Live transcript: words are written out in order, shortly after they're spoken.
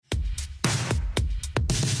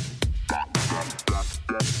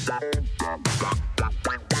This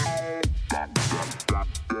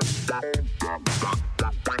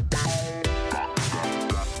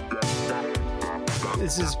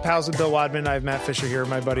is Pals with Bill Wadman. I have Matt Fisher here,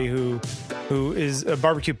 my buddy who is a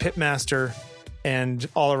barbecue pit master and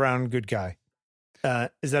all around good guy.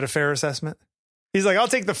 Is that a fair assessment? He's like, I'll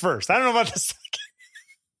take the first. I don't know about the second.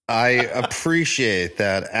 I appreciate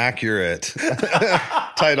that accurate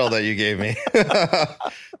title that you gave me.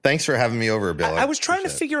 Thanks for having me over, Bill. I was trying to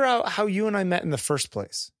figure out how you and I met in the first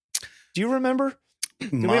place. Do you remember?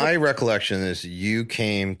 My recollection is you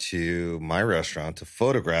came to my restaurant to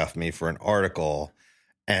photograph me for an article,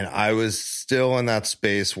 and I was still in that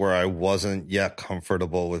space where I wasn't yet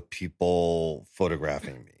comfortable with people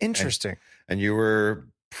photographing me. Interesting. And you were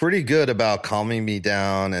pretty good about calming me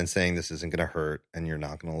down and saying this isn't going to hurt and you're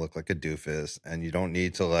not going to look like a doofus and you don't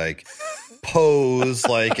need to like pose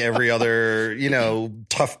like every other,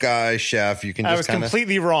 tough guy chef. You can just I was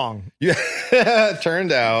completely wrong. Yeah.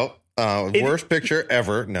 Turned out worst picture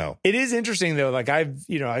ever. No. It is interesting though. Like I've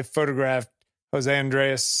photographed Jose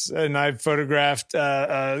Andres and I've photographed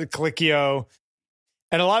Colicchio,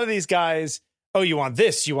 and a lot of these guys, oh, you want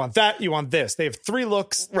this, you want that, you want this. They have 3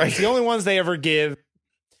 looks. Right. It's the only ones they ever give.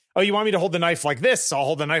 Oh, you want me to hold the knife like this? So I'll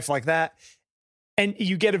hold the knife like that. And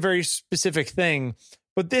you get a very specific thing.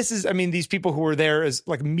 But this is, these people who are there as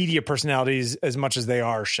like media personalities as much as they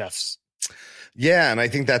are chefs. Yeah. And I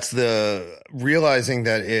think that's the realizing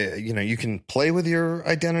that, you can play with your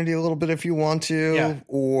identity a little bit if you want to,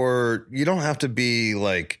 or you don't have to be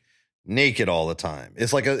like naked all the time.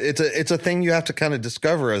 It's like it's a thing you have to kind of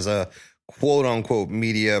discover as a quote unquote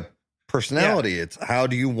media personality. Yeah. It's how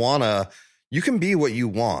do you want to, you can be what you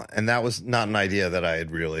want. And that was not an idea that I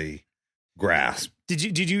had really grasped. Do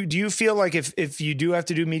you feel like if you do have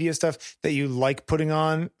to do media stuff that you like putting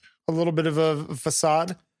on a little bit of a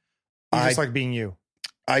facade? You just like being you.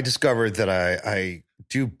 I discovered that I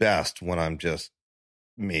do best when I'm just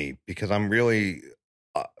me, because I'm really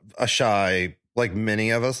a shy, like many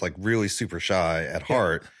of us, like really super shy at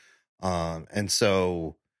heart. And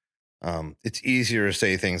so it's easier to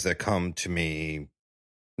say things that come to me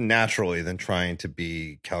naturally than trying to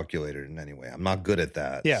be calculated in any way. I'm not good at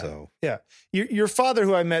that. Yeah. So yeah. Your father,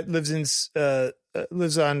 who I met, lives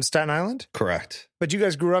on Staten Island. Correct. But you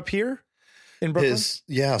guys grew up here in Brooklyn.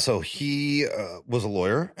 So he was a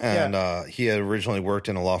lawyer, and he had originally worked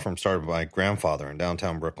in a law firm started by my grandfather in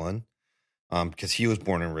downtown Brooklyn, because he was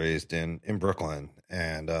born and raised in Brooklyn.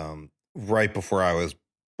 And right before I was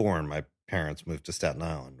born, my parents moved to Staten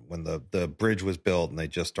Island when the bridge was built, and they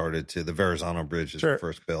just started to the Verrazano Bridge is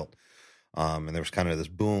first built. And there was kind of this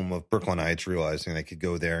boom of Brooklynites realizing they could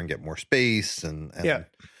go there and get more space. And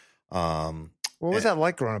what was that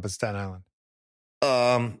like growing up in Staten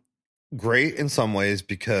Island? Great in some ways,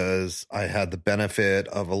 because I had the benefit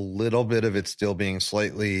of a little bit of it still being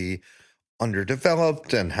slightly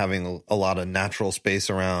underdeveloped and having a lot of natural space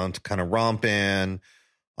around to kind of romp in.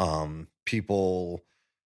 People.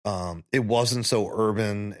 It wasn't so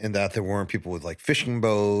urban in that there weren't people with like fishing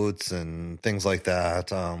boats and things like that.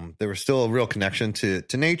 There was still a real connection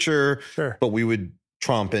to nature, but we would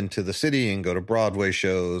tromp into the city and go to Broadway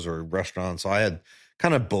shows or restaurants. So I had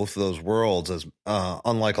kind of both of those worlds, as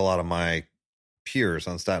unlike a lot of my peers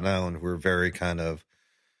on Staten Island who were very kind of,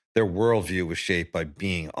 their worldview was shaped by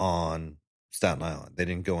being on Staten Island. They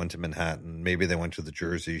didn't go into Manhattan. Maybe they went to the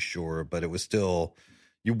Jersey Shore, but it was still,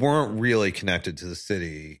 you weren't really connected to the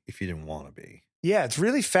city if you didn't want to be. Yeah, it's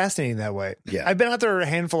really fascinating that way. Yeah. I've been out there a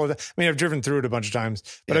handful of, I've driven through it a bunch of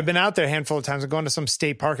times, but I've been out there a handful of times and gone to some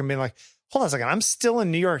state park and being like, hold on a second, I'm still in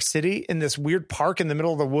New York City in this weird park in the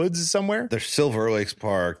middle of the woods somewhere. There's Silver Lakes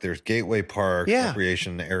Park, there's Gateway Park,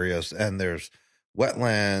 recreation areas, and there's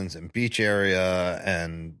wetlands and beach area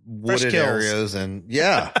and wooded areas, and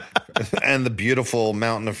and the beautiful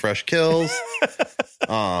mountain of Fresh Kills.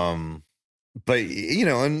 But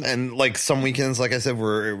and like some weekends, like I said,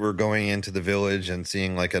 we're going into the Village and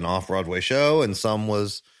seeing like an off-Broadway show, and some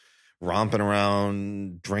was romping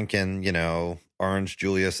around drinking, Orange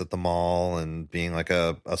Julius at the mall and being like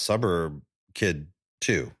a suburb kid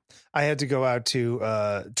too. I had to go out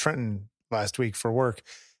to Trenton last week for work,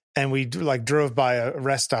 and we like drove by a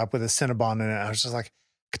rest stop with a Cinnabon in it. I was just like, I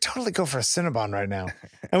could totally go for a Cinnabon right now.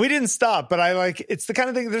 And we didn't stop, but it's the kind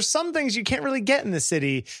of thing, there's some things you can't really get in the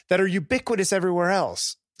city that are ubiquitous everywhere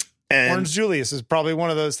else. And Orange Julius is probably one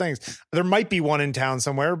of those things. There might be one in town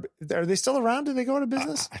somewhere. Are they still around? Do they go out of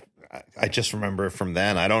business? I just remember from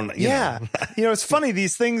then. I don't, know. It's funny,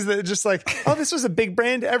 these things that just like, oh, this was a big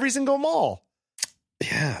brand every single mall.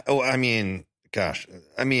 Yeah. Oh, gosh,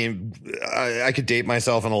 I mean, I could date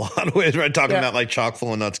myself in a lot of ways, right? Talking about like chock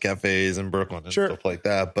full of nuts cafes in Brooklyn and stuff like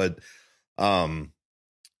that. But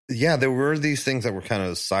yeah, there were these things that were kind of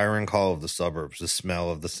the siren call of the suburbs, the smell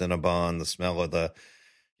of the Cinnabon, the smell of the,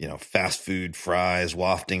 fast food fries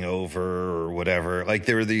wafting over or whatever. Like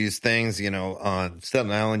there were these things, on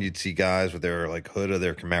Staten Island, you'd see guys with their like hood of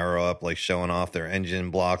their Camaro up, like showing off their engine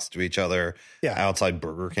blocks to each other outside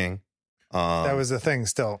Burger King. That was a thing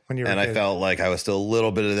still when you were and a kid. I felt like I was still a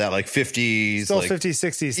little bit of that like 50s. Still like, 50s,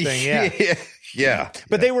 60s thing, yeah.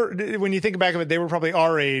 But they were, when you think back of it, they were probably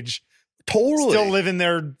our age. Totally. Still living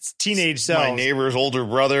their teenage selves. My neighbor's older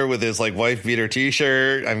brother with his like wife beater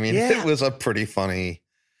t-shirt. I mean, it was a pretty funny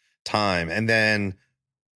time. And then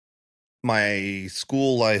my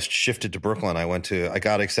school life shifted to Brooklyn. I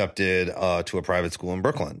got accepted to a private school in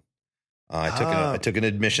Brooklyn. I took an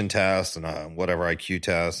admission test and whatever IQ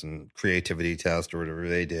test and creativity test or whatever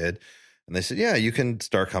they did. And they said, yeah, you can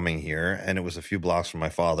start coming here. And it was a few blocks from my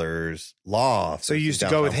father's law office. So you used to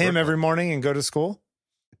go with him every morning and go to school?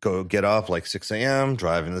 Go get up like 6 a.m.,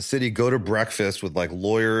 drive in the city, go to breakfast with like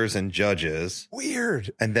lawyers and judges.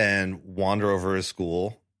 Weird. And then wander over his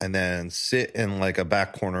school and then sit in like a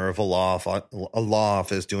back corner of a law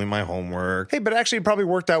office doing my homework. Hey, but actually it probably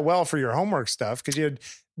worked out well for your homework stuff because you had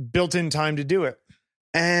built-in time to do it.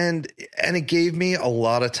 And it gave me a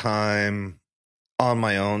lot of time on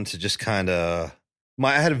my own to just kind of,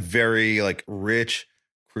 I had a very like rich,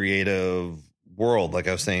 creative world, like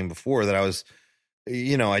I was saying before, that I was,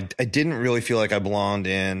 I didn't really feel like I belonged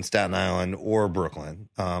in Staten Island or Brooklyn.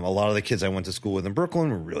 A lot of the kids I went to school with in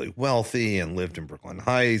Brooklyn were really wealthy and lived in Brooklyn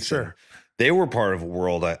Heights. Sure. They were part of a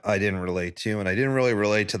world I didn't relate to, and I didn't really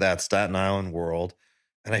relate to that Staten Island world.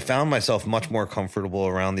 And I found myself much more comfortable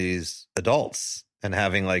around these adults and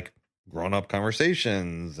having like grown up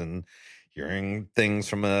conversations and hearing things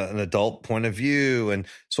from an adult point of view. And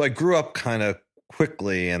so I grew up kind of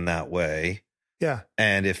quickly in that way. Yeah.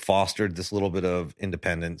 And it fostered this little bit of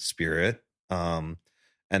independent spirit. And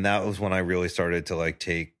that was when I really started to like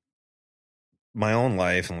take my own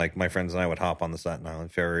life, and like my friends and I would hop on the Staten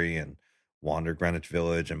Island ferry and wander Greenwich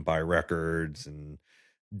Village and buy records and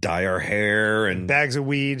dye our hair and bags of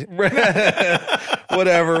weed.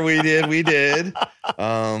 Whatever we did.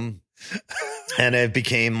 And it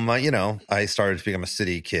became, I started to become a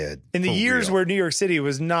city kid. In the years where New York City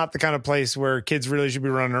was not the kind of place where kids really should be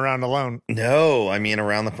running around alone. No, I mean,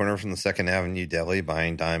 around the corner from the 2nd Avenue Deli,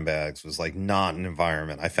 buying dime bags was like not an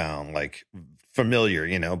environment I found like familiar,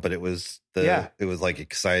 but it was it was like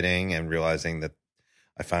exciting, and realizing that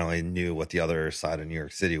I finally knew what the other side of New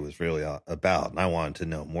York City was really about. And I wanted to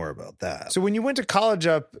know more about that. So when you went to college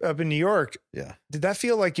up in New York, did that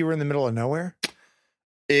feel like you were in the middle of nowhere?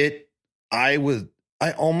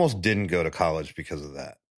 I almost didn't go to college because of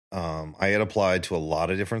that. I had applied to a lot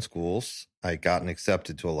of different schools. I had gotten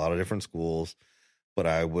accepted to a lot of different schools, but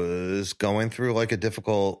I was going through like a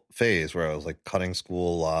difficult phase where I was like cutting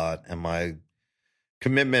school a lot, and my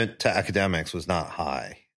commitment to academics was not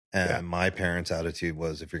high. And my parents' attitude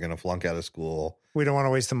was, if you're going to flunk out of school, we don't want to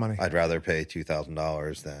waste the money. I'd rather pay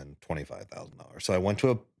 $2,000 than $25,000. So I went to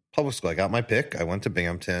a public school. I got my pick. I went to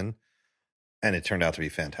Binghamton, and it turned out to be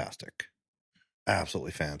fantastic.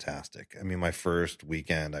 Absolutely fantastic. I mean, my first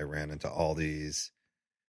weekend, I ran into all these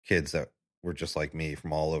kids that were just like me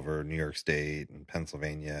from all over New York State and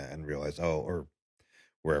Pennsylvania, and realized, or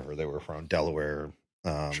wherever they were from, Delaware,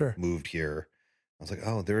 moved here. I was like,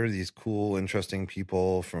 oh, there are these cool, interesting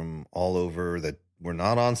people from all over that were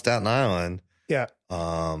not on Staten Island. Yeah.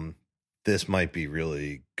 This might be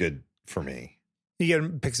really good for me. You get a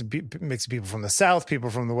mix of people from the South,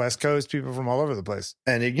 people from the West Coast, people from all over the place.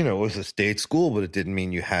 And it, it was a state school, but it didn't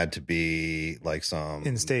mean you had to be like some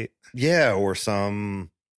in-state. Yeah, or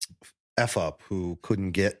some F-up who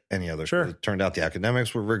couldn't get any other. Sure. It turned out the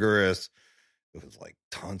academics were rigorous. It was like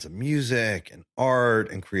tons of music and art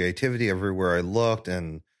and creativity everywhere I looked.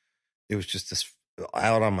 And it was just this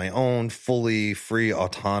out on my own, fully free,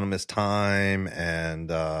 autonomous time. And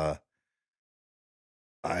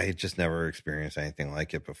I had just never experienced anything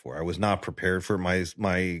like it before. I was not prepared for my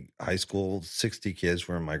high school. 60 kids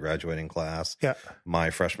were in my graduating class. Yeah.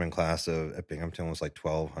 My freshman class at Binghamton was like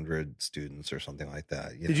 1,200 students or something like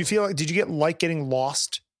that. Did you get like getting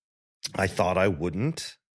lost? I thought I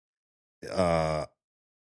wouldn't.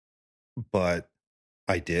 But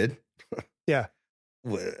I did. Yeah.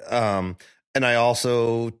 And I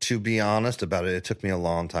also, to be honest about it, it took me a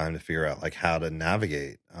long time to figure out like how to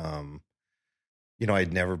navigate.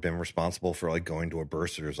 I'd never been responsible for like going to a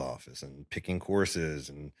bursar's office and picking courses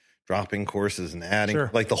and dropping courses and adding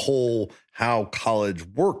like the whole how college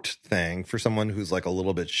worked thing for someone who's like a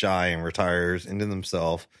little bit shy and retires into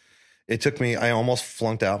themselves. It took me, I almost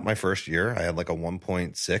flunked out my first year. I had like a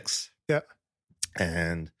 1.6. Yeah.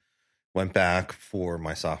 And went back for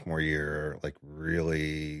my sophomore year, like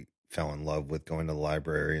really fell in love with going to the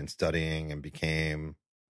library and studying and became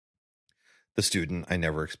the student I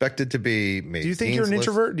never expected to be. Do you think you're an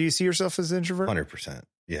introvert? Do you see yourself as an introvert? 100%.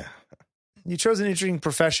 Yeah. You chose an interesting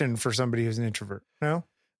profession for somebody who's an introvert. No?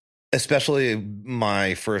 Especially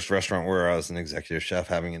my first restaurant where I was an executive chef,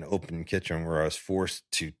 having an open kitchen where I was forced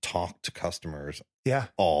to talk to customers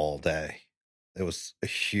all day. It was a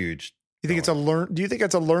huge. You think do you think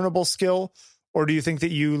it's a learnable skill, or do you think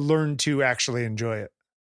that you learn to actually enjoy it?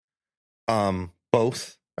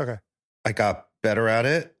 Both. Okay. I got better at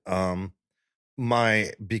it.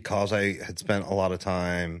 Because I had spent a lot of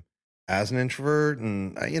time as an introvert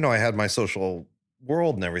and, I had my social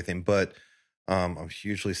world and everything, but I'm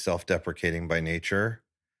hugely self-deprecating by nature.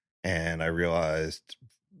 And I realized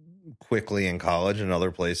quickly in college and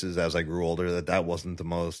other places as I grew older that wasn't the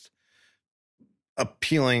most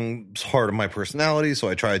appealing part of my personality. So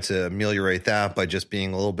I tried to ameliorate that by just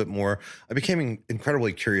being a little bit more. I became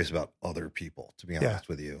incredibly curious about other people, to be honest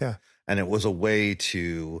with you. Yeah. And it was a way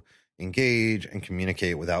to engage and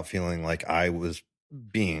communicate without feeling like I was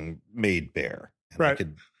being made bare. And I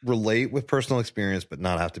could relate with personal experience, but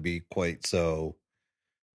not have to be quite so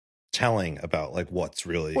telling about like what's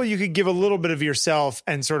really. Well, you could give a little bit of yourself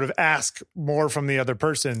and sort of ask more from the other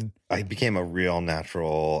person. I became a real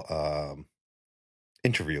natural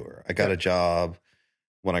interviewer. I got a job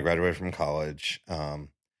when I graduated from college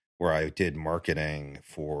where I did marketing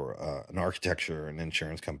for an architecture and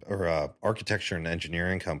insurance company or architecture and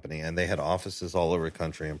engineering company. And they had offices all over the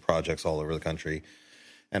country and projects all over the country.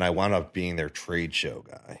 And I wound up being their trade show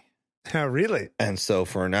guy. Oh, really? And so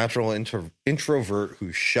for a natural introvert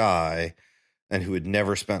who's shy and who had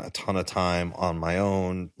never spent a ton of time on my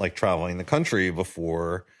own, like traveling the country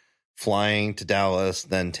before, flying to Dallas,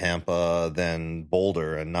 then Tampa, then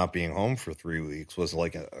Boulder, and not being home for 3 weeks was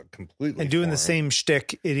like a completely and doing foreign. The same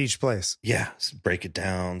shtick at each place. Yeah, break it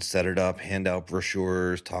down, set it up, hand out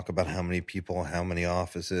brochures, talk about how many people, how many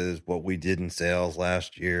offices, what we did in sales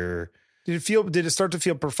last year. Did it start to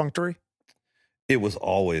feel perfunctory? It was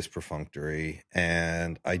always perfunctory,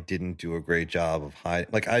 and I didn't do a great job of hiding.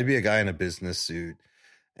 Like I'd be a guy in a business suit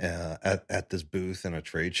at this booth in a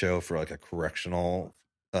trade show for like a correctional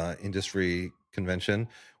industry convention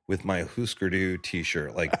with my Husker Du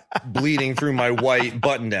t-shirt, like bleeding through my white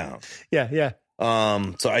button down. Yeah.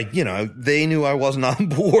 So they knew I wasn't on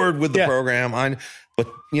board with the program. But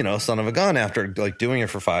son of a gun, after like doing it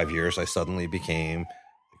for 5 years, I suddenly became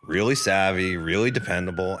really savvy, really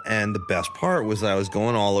dependable. And the best part was that I was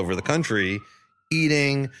going all over the country,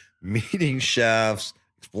 eating, meeting chefs,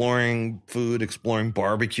 exploring food, exploring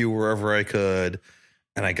barbecue wherever I could.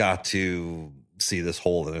 And I got to see this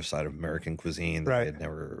whole other side of American cuisine that I had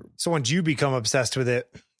never. So once you become obsessed with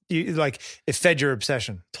it, it fed your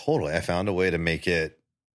obsession. Totally. I found a way to make it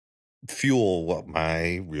fuel what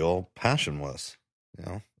my real passion was,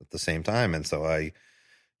 at the same time. And so I'd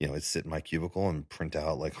sit in my cubicle and print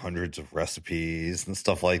out like hundreds of recipes and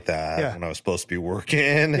stuff like that when I was supposed to be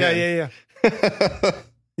working. Yeah.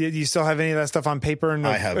 Do you still have any of that stuff on paper in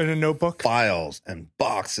a notebook? Files and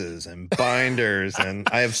boxes and binders, and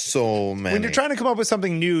I have so many. When you're trying to come up with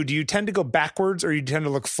something new, do you tend to go backwards or you tend to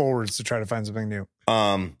look forwards to try to find something new?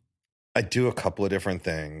 I do a couple of different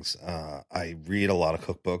things. I read a lot of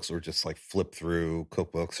cookbooks or just like flip through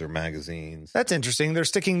cookbooks or magazines. That's interesting. They're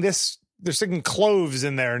sticking cloves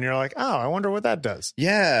in there, and you're like, oh, I wonder what that does.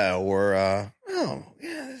 Yeah, or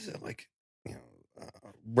this is like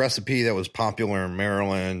recipe that was popular in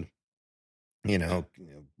Maryland,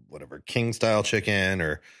 whatever, king style chicken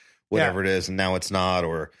or whatever it is, and now it's not,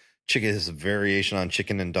 or chicken is a variation on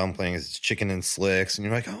chicken and dumplings, it's chicken and slicks, and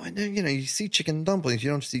you're like, oh, I know, you see chicken and dumplings, you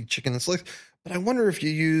don't see chicken and slicks, but I wonder if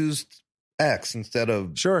you used X instead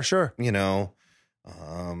of sure, and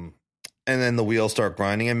then the wheels start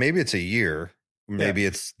grinding, and maybe it's a year, maybe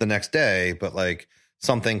it's the next day, but like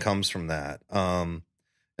something comes from that.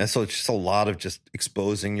 And so it's just a lot of just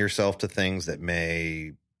exposing yourself to things that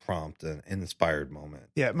may prompt an inspired moment.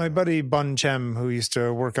 Yeah. My buddy Bun Chem, who used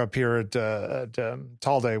to work up here at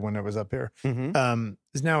Talday when it was up here,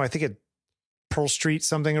 is now, I think, at Pearl Street,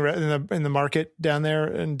 something in the market down there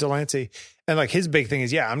in Delancey. And like his big thing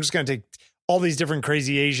is, I'm just going to take all these different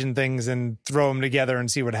crazy Asian things and throw them together and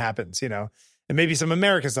see what happens, and maybe some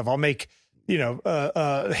American stuff. I'll make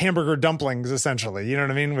hamburger dumplings, essentially. You know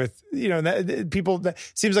what I mean? With, that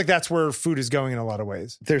seems like that's where food is going in a lot of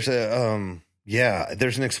ways. There's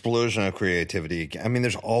there's an explosion of creativity. I mean,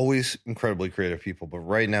 there's always incredibly creative people, but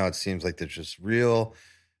right now it seems like there's just real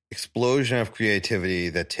explosion of creativity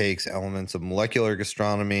that takes elements of molecular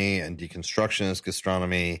gastronomy and deconstructionist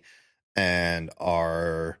gastronomy and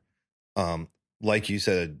our, like you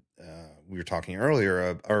said, we were talking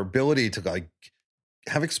earlier, our ability to like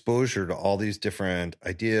have exposure to all these different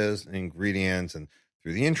ideas and ingredients and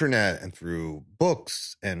through the internet and through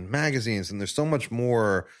books and magazines. And there's so much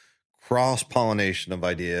more cross-pollination of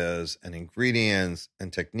ideas and ingredients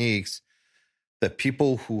and techniques that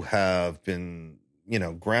people who have been,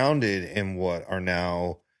 grounded in what are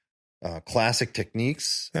now classic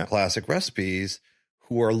techniques and classic recipes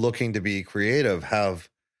who are looking to be creative have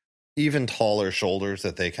even taller shoulders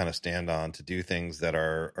that they kind of stand on to do things that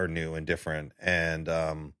are new and different. And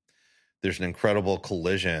there's an incredible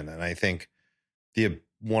collision. And I think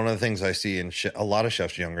one of the things I see in a lot of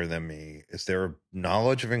chefs younger than me is their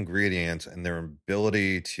knowledge of ingredients and their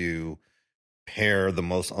ability to pair the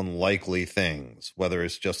most unlikely things, whether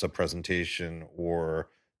it's just a presentation or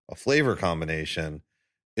a flavor combination,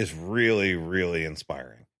 is really, really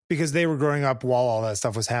inspiring. Because they were growing up while all that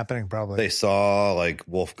stuff was happening, probably. They saw like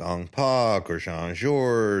Wolfgang Puck or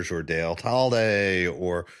Jean-Georges or Dale Talde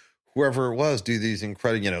or whoever it was do these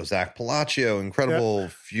incredible, Zach Palacio, incredible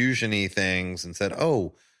fusion-y things and said,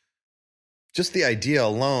 oh, just the idea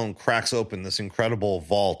alone cracks open this incredible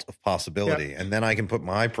vault of possibility. Yep. And then I can put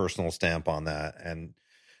my personal stamp on that. And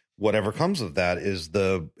whatever comes of that is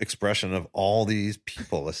the expression of all these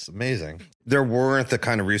people. It's amazing. There weren't the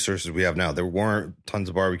kind of resources we have now. There weren't tons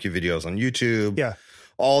of barbecue videos on YouTube. Yeah.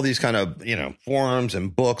 All these kind of, forums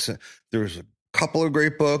and books. There was a couple of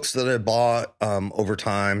great books that I bought over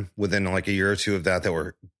time within like a year or two of that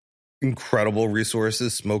were incredible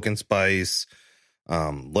resources. Smoke and Spice,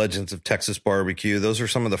 Legends of Texas Barbecue. Those are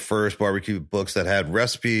some of the first barbecue books that had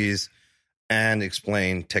recipes and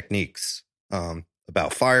explained techniques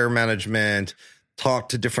about fire management,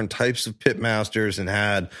 talked to different types of pit masters and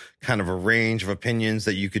had kind of a range of opinions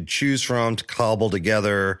that you could choose from to cobble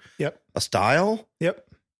together a style. Yep.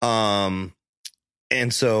 And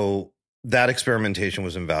so that experimentation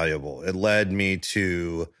was invaluable. It led me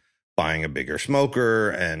to buying a bigger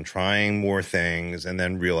smoker and trying more things and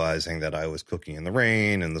then realizing that I was cooking in the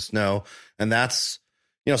rain and the snow. And that's,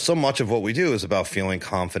 so much of what we do is about feeling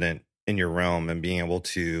confident in your realm and being able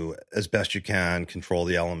to, as best you can, control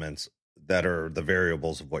the elements that are the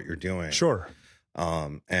variables of what you're doing. Sure.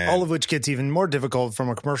 And all of which gets even more difficult from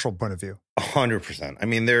a commercial point of view. 100%. I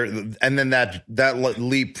mean, and then that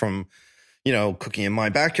leap from, cooking in my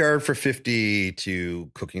backyard for 50 to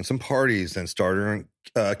cooking some parties, then starting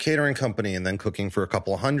a catering company and then cooking for a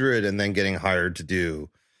couple of hundred and then getting hired to do,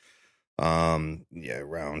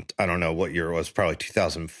 around, I don't know what year it was, probably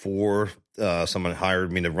 2004. Someone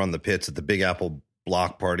hired me to run the pits at the Big Apple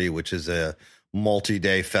Block Party, which is a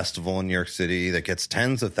multi-day festival in New York City that gets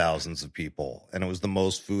tens of thousands of people. And it was the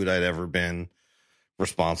most food I'd ever been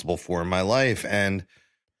responsible for in my life. And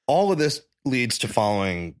all of this leads to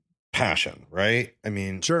following passion, right? I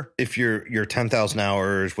mean, sure. If you're 10,000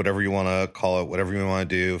 hours, whatever you want to call it, whatever you want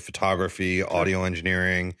to do, photography, audio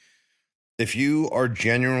engineering, if you are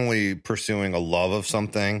genuinely pursuing a love of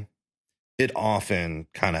something, it often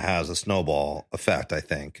kind of has a snowball effect, I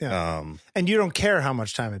think. Yeah. And you don't care how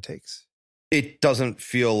much time it takes. It doesn't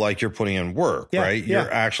feel like you're putting in work, right? Yeah.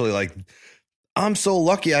 You're actually like, I'm so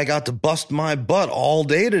lucky I got to bust my butt all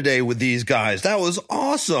day today with these guys. That was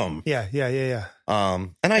awesome. Yeah.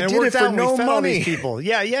 And I did it for no money. People.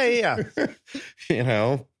 Yeah.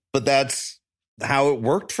 But that's how it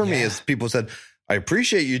worked for me. Is people said, I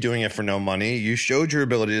appreciate you doing it for no money. You showed your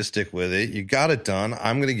ability to stick with it. You got it done.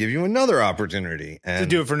 I'm going to give you another opportunity. And to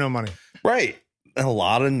do it for no money. Right. A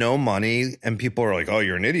lot of no money. And people are like, oh,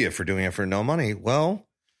 you're an idiot for doing it for no money. Well,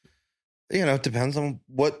 it depends on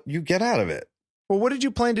what you get out of it. Well, what did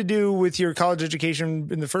you plan to do with your college education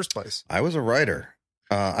in the first place? I was a writer.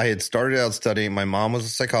 I had started out studying. My mom was a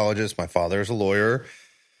psychologist. My father is a lawyer.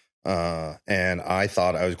 And I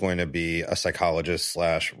thought I was going to be a psychologist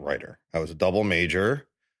 / writer. I was a double major,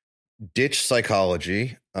 ditched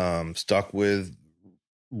psychology, stuck with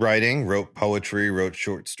writing, wrote poetry, wrote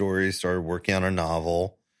short stories, started working on a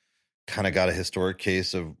novel, kind of got a historic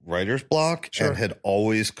case of writer's block. Sure. And had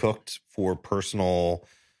always cooked for personal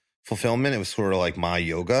fulfillment. It was sort of like my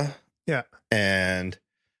yoga. Yeah. And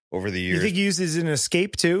over the years, you think you use it as an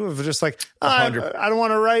escape too, of just like, I don't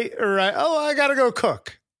want to write, or I got to go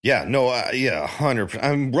cook. Yeah, no, yeah, 100%.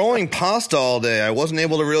 I'm rolling pasta all day. I wasn't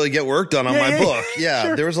able to really get work done on my book. Yeah,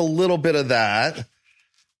 sure. there was a little bit of that.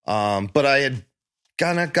 But I had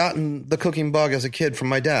gotten the cooking bug as a kid from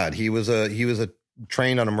my dad. He was a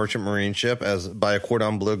trained on a merchant marine ship by a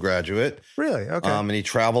Cordon Bleu graduate. Really? Okay. And he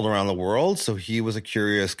traveled around the world, so he was a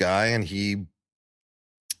curious guy, and he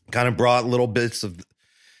kind of brought little bits of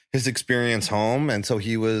his experience home. And so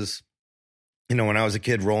he was, when I was a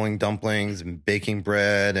kid, rolling dumplings and baking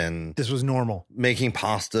bread, and this was normal, making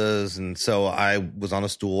pastas. And so I was on a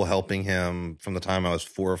stool helping him from the time I was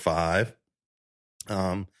 4 or 5.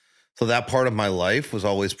 So that part of my life was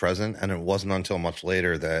always present. And it wasn't until much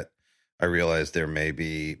later that I realized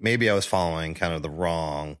maybe I was following kind of the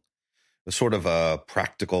wrong, sort of a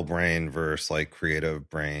practical brain versus like creative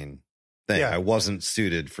brain thing. Yeah. I wasn't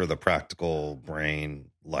suited for the practical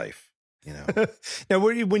brain life, Now,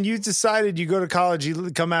 when you decided you go to college,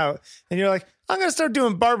 you come out and you're like, I'm going to start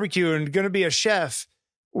doing barbecue and going to be a chef.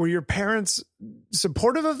 Were your parents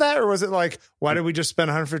supportive of that? Or was it like, why did we just spend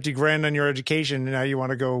 150 grand on your education and now you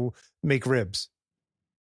want to go make ribs?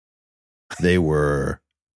 They were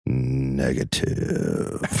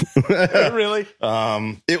negative. Really?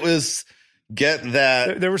 It was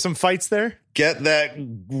there were some fights there. Get that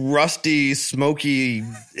rusty, smoky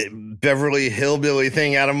Beverly Hillbilly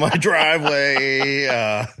thing out of my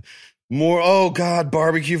driveway. More, oh God,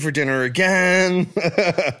 barbecue for dinner again.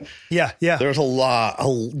 Yeah. There's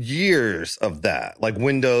years of that, like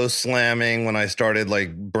windows slamming when I started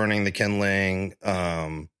like burning the kindling,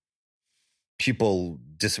 people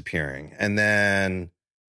disappearing. And then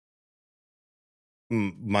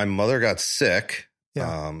my mother got sick,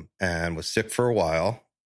 and was sick for a while.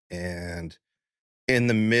 And in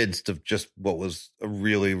the midst of just what was a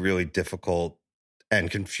really, really difficult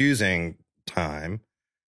and confusing time,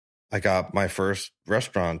 I got my first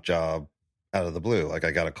restaurant job out of the blue. Like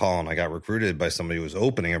I got a call and I got recruited by somebody who was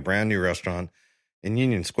opening a brand new restaurant in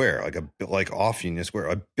Union Square, like off Union Square,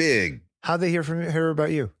 a big. How'd they hear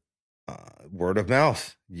about you? Word of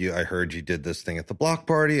mouth. I heard you did this thing at the block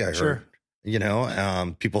party. I heard,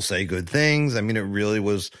 people say good things. I mean, it really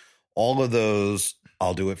was all of those.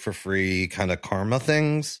 I'll do it for free kind of karma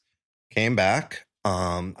things came back.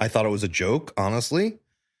 I thought it was a joke, honestly.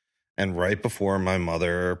 And right before my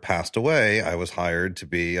mother passed away, I was hired to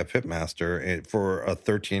be a pitmaster for a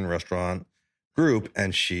 13 restaurant group.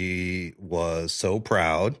 And she was so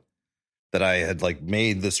proud that I had like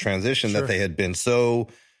made this transition that they had been so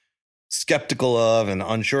skeptical of and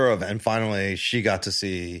unsure of. And finally she got to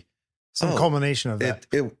see some culmination of that.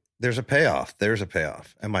 There's a payoff. There's a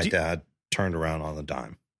payoff. And my dad turned around on the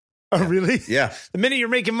dime. Oh, really? Yeah. The minute you're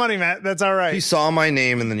making money, Matt, that's all right. He saw my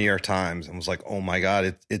name in the New York Times and was like, oh my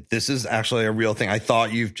God, this is actually a real thing. I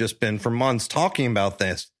thought you've just been for months talking about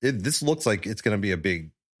this. This looks like it's going to be a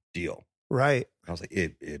big deal. Right. I was like,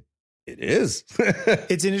 it is.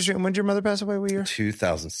 It's interesting. When did your mother pass away? What year?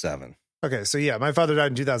 2007. Okay. So yeah, my father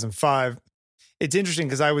died in 2005. It's interesting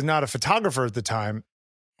because I was not a photographer at the time.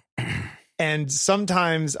 And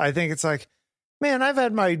sometimes I think it's like, man, I've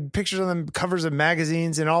had my pictures on the covers of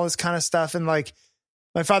magazines and all this kind of stuff. And like,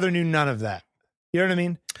 my father knew none of that. You know what I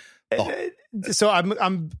mean? Oh. So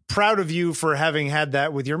I'm proud of you for having had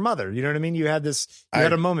that with your mother. You know what I mean? You had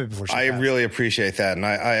had a moment before she passed. Really appreciate that. And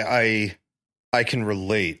I can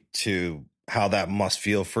relate to how that must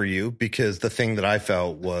feel for you, because the thing that I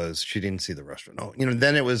felt was she didn't see the restaurant. Oh,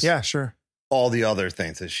 then it was all the other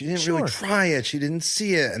things that she didn't really try it. She didn't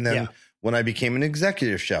see it. And then when I became an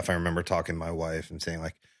executive chef, I remember talking to my wife and saying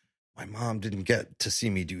like, my mom didn't get to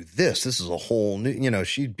see me do this. This is a whole new,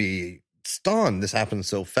 she'd be stunned. This happened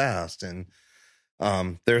so fast. And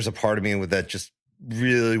there's a part of me that just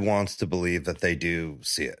really wants to believe that they do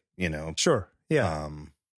see it, Sure. Yeah.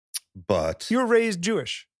 But you were raised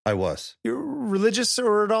Jewish. I was. You're religious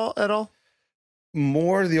or at all?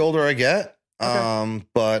 More the older I get. Okay.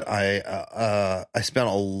 But I spent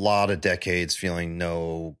a lot of decades feeling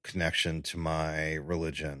no connection to my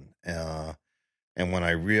religion. And when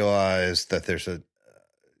I realized that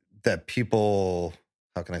that people,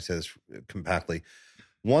 how can I say this compactly?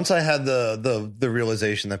 Once I had the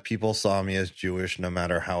realization that people saw me as Jewish, no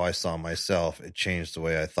matter how I saw myself, it changed the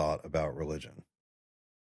way I thought about religion.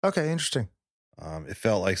 Okay. Interesting. It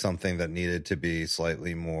felt like something that needed to be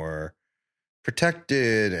slightly more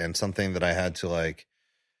protected and something that I had to like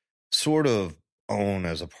sort of own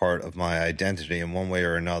as a part of my identity in one way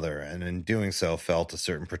or another. And in doing so, felt a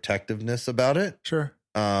certain protectiveness about it. Sure.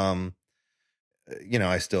 I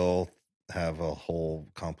still have a whole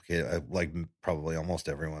complicated, like probably almost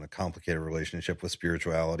everyone, a complicated relationship with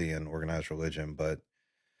spirituality and organized religion, but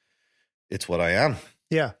it's what I am.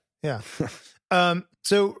 Yeah. Yeah.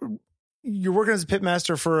 So you're working as a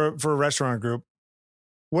pitmaster for a restaurant group.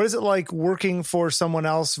 What is it like working for someone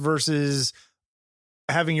else versus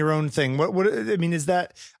having your own thing? What I mean, is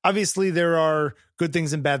that obviously there are good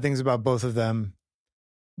things and bad things about both of them,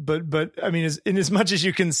 but I mean, in as much as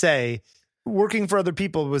you can say, working for other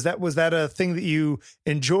people, was that a thing that you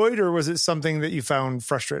enjoyed, or was it something that you found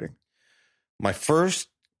frustrating? My first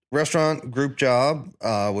restaurant group job,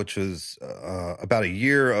 which was about a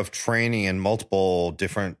year of training in multiple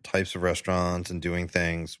different types of restaurants and doing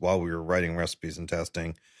things while we were writing recipes and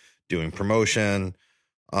testing, doing promotion,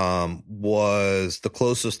 was the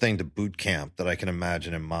closest thing to boot camp that I can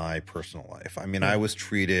imagine in my personal life. I mean, I was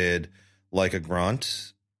treated like a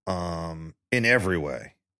grunt in every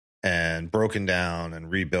way, and broken down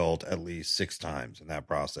and rebuilt at least 6 times in that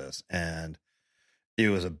process. And it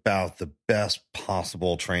was about the best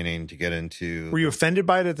possible training to get into. Were you offended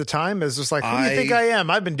by it at the time? As just like, who do you think I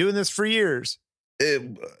am? I've been doing this for years.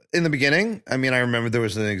 In the beginning, I mean, I remember there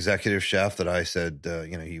was an executive chef that I said,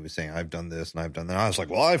 he was saying, I've done this and I've done that. I was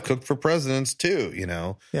like, well, I've cooked for presidents too,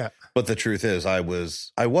 Yeah. But the truth is, I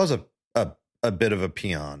was a bit of a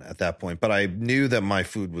peon at that point, but I knew that my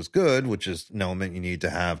food was good, which is an element you need to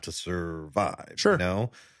have to survive. Sure.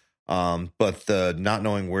 But the not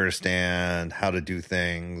knowing where to stand, how to do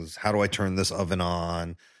things, how do I turn this oven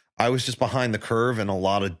on? I was just behind the curve in a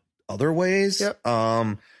lot of other ways. Yep.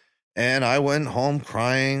 And I went home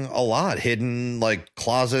crying a lot, hid in like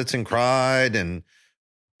closets and cried and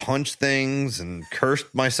punched things and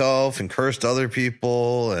cursed myself and cursed other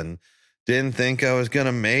people and didn't think I was going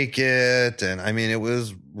to make it. And I mean, it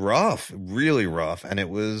was rough, really rough. And it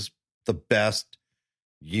was the best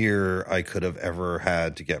year I could have ever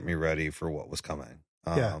had to get me ready for what was coming.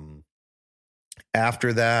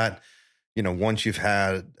 After that, once you've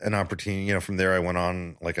had an opportunity, from there I went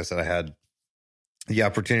on, like I said, I had the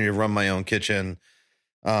opportunity to run my own kitchen.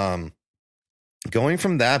 Going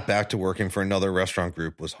from that back to working for another restaurant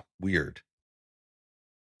group was weird.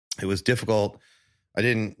 It was difficult. I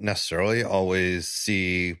didn't necessarily always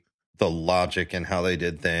see the logic in how they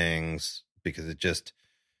did things because it just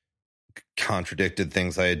contradicted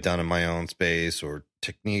things I had done in my own space or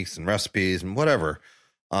techniques and recipes and whatever.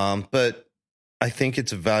 But I think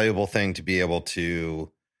it's a valuable thing to be able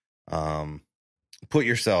to put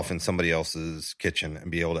yourself in somebody else's kitchen and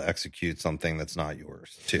be able to execute something that's not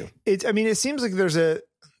yours too. It seems like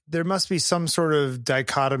there must be some sort of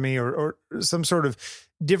dichotomy or some sort of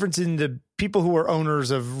difference in the people who are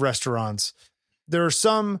owners of restaurants. There are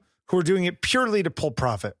some who are doing it purely to pull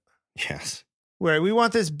profit. Yes. Where we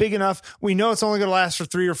want this big enough. We know it's only going to last for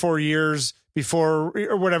 3 or 4 years before,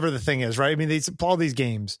 or whatever the thing is, right? I mean, they all these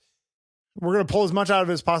games. We're going to pull as much out of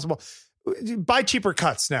it as possible. Buy cheaper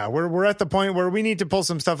cuts now. We're at the point where we need to pull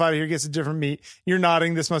some stuff out of here, get some different meat. You're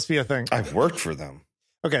nodding. This must be a thing. I've worked for them.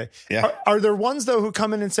 Okay. Yeah. Are there ones, though, who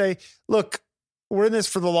come in and say, look, we're in this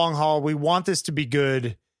for the long haul. We want this to be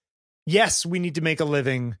good. Yes, we need to make a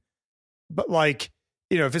living. But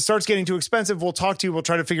if it starts getting too expensive, we'll talk to you. We'll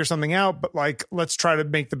try to figure something out. But let's try to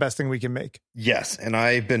make the best thing we can make. Yes. And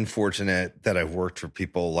I've been fortunate that I've worked for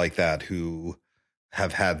people like that who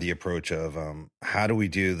have had the approach of, how do we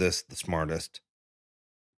do this the smartest?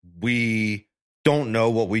 We don't know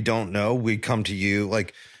what we don't know. We come to you.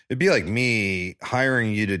 It'd be like me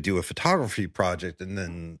hiring you to do a photography project and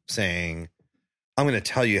then saying, I'm going to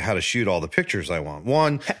tell you how to shoot all the pictures I want.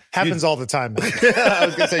 One happens all the time. I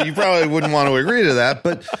was going to say, you probably wouldn't want to agree to that,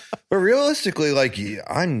 but realistically,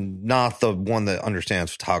 I'm not the one that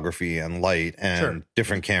understands photography and light and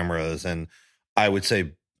different cameras. And I would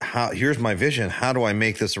say, here's my vision. How do I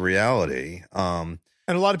make this a reality? And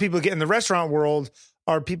a lot of people get in the restaurant world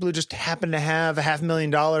are people who just happen to have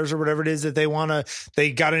 $500,000 or whatever it is that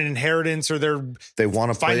they got an inheritance or they want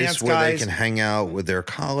a place where guys. they can hang out with their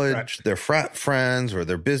college, their frat friends or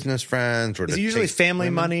their business friends. Or is it usually family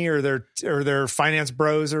money or their finance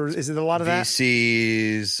bros, or is it a lot of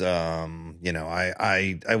VCs?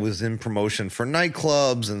 I was in promotion for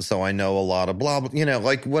nightclubs. And so I know a lot of blah,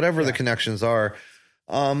 whatever the connections are.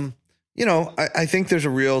 I think there's a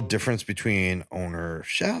real difference between owner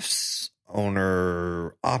chefs,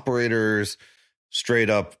 owner operators, straight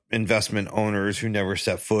up investment owners who never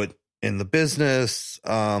set foot in the business.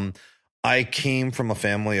 I came from a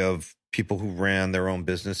family of people who ran their own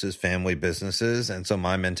businesses, family businesses. And so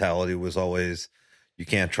my mentality was always, you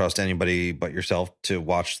can't trust anybody but yourself to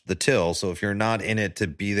watch the till. So if you're not in it to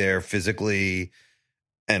be there physically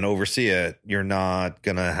and oversee it, you're not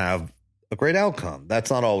going to have a great outcome. That's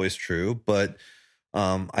not always true, but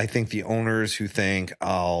I think the owners who think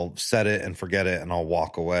I'll set it and forget it and I'll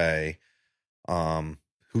walk away,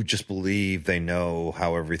 who just believe they know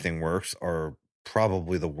how everything works are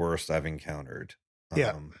probably the worst I've encountered.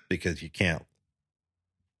 Yeah. Because you can't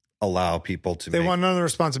allow people to They want none of the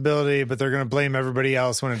responsibility, but they're going to blame everybody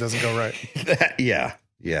else when it doesn't go right. Yeah.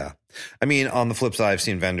 I mean, on the flip side, I've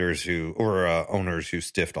seen vendors owners who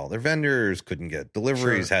stiffed all their vendors, couldn't get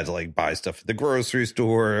deliveries, had to like buy stuff at the grocery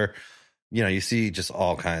store. You know, you see just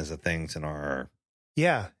all kinds of things in our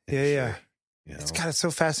industry, you know? It's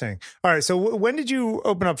so fascinating. All right, so when did you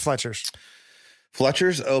open up Fletcher's?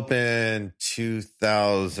 Fletcher's opened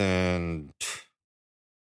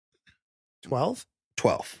 2012.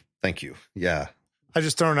 Thank you. Yeah. I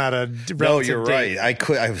just thrown out a No, you're date. right.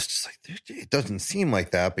 I was just like, it doesn't seem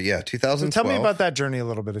like that, but yeah, 2012. So tell me about that journey a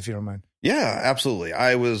little bit, if you don't mind. Yeah, absolutely.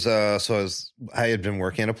 I had been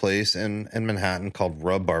working at a place in Manhattan called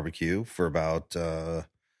Rub Barbecue for about, I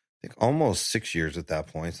think almost 6 years at that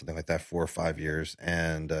point, something like that, 4 or 5 years.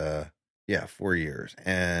 And, 4 years.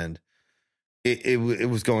 And it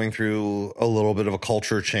was going through a little bit of a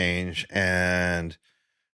culture change, and,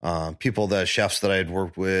 chefs that I had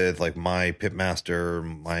worked with, like my pitmaster,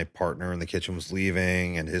 my partner in the kitchen was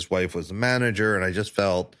leaving, and his wife was the manager. And I just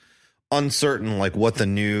felt uncertain, like what the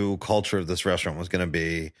new culture of this restaurant was going to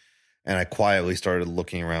be. And I quietly started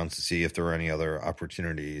looking around to see if there were any other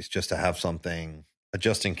opportunities just to have something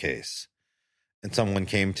just in case. And someone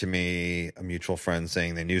came to me, a mutual friend,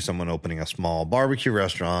 saying they knew someone opening a small barbecue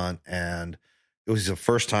restaurant, and it was a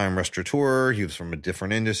first-time restaurateur. He was from a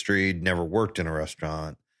different industry, never worked in a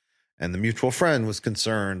restaurant. And the mutual friend was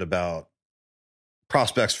concerned about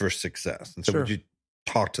prospects for success. And so would you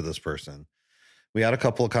talk to this person? We had a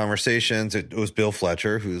couple of conversations. It was Bill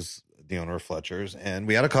Fletcher, who's the owner of Fletcher's. And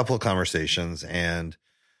we had a couple of conversations, and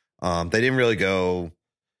they didn't really go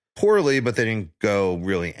poorly, but they didn't go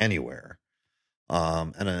really anywhere.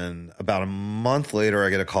 And then about a month later, I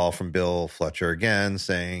get a call from Bill Fletcher again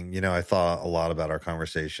saying, I thought a lot about our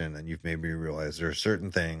conversation, and you've made me realize there are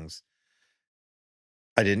certain things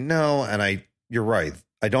I didn't know. And you're right.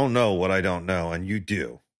 I don't know what I don't know. And you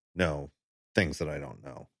do know things that I don't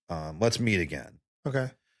know. Let's meet again. Okay.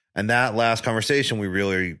 And that last conversation, we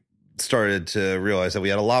really started to realize that we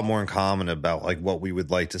had a lot more in common about like what we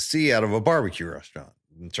would like to see out of a barbecue restaurant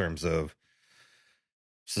in terms of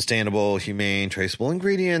sustainable, humane, traceable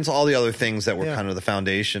ingredients, all the other things that were kind of the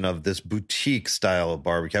foundation of this boutique style of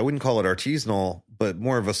barbecue. I wouldn't call it artisanal, but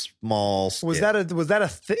more of a small scale. Was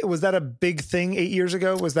that a big thing 8 years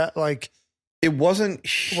ago? Was that like it wasn't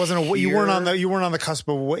you weren't on the cusp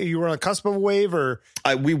of a wave, or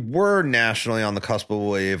we were nationally on the cusp of a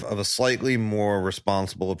wave of a slightly more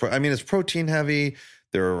responsible approach. I mean, it's protein heavy.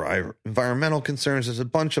 There are environmental concerns. There's a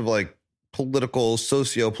bunch of like political,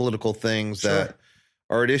 socio-political things that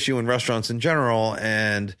are at issue in restaurants in general.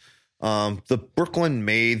 And the Brooklyn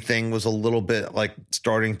Made thing was a little bit like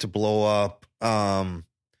starting to blow up.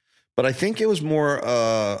 But I think it was more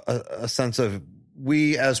a sense of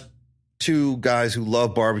we as two guys who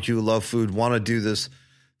love barbecue, love food, want to do this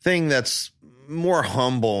thing that's more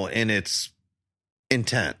humble in its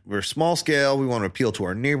intent. We're small scale. We want to appeal to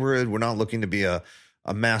our neighborhood. We're not looking to be a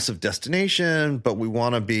massive destination, but we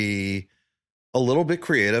want to be a little bit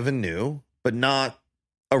creative and new, but not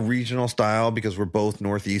a regional style, because we're both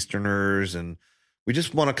Northeasterners, and we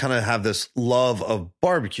just want to kind of have this love of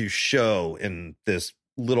barbecue show in this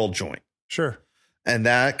little joint. Sure. And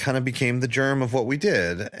that kind of became the germ of what we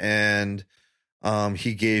did. And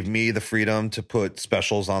he gave me the freedom to put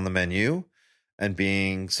specials on the menu, and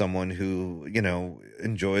being someone who,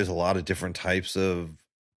 enjoys a lot of different types of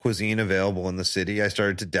cuisine available in the city, I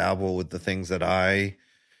started to dabble with the things that I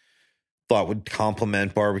thought would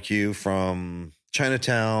complement barbecue, from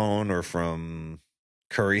Chinatown or from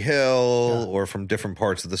Curry Hill or from different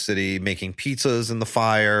parts of the city, making pizzas in the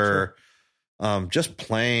fire, just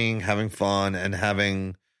playing, having fun,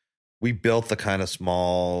 and we built the kind of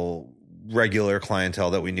small regular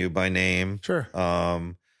clientele that we knew by name. Sure.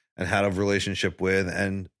 And had a relationship with.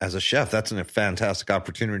 And as a chef, that's a fantastic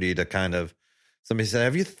opportunity to kind of, somebody said,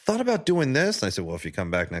 have you thought about doing this? And I said, well, if you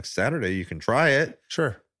come back next Saturday, you can try it.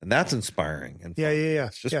 Sure. And that's inspiring. And yeah.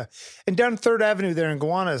 And down 3rd Avenue there in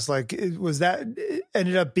Gowanus,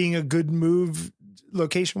 ended up being a good move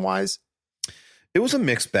location wise? It was a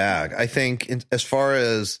mixed bag. I think as far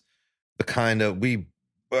as the kind of, we're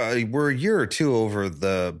a year or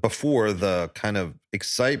two before the kind of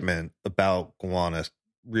excitement about Gowanus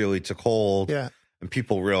really took hold. Yeah. And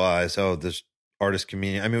people realize, this artist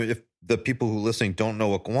community. I mean, if the people who are listening don't know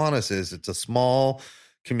what Gowanus is, it's a small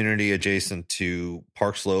community adjacent to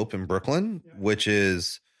Park Slope in Brooklyn, which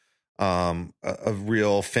is a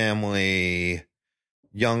real family,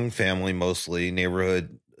 young family, mostly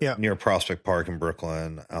neighborhood near Prospect Park in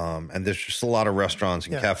Brooklyn. And there's just a lot of restaurants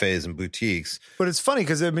and cafes and boutiques. But it's funny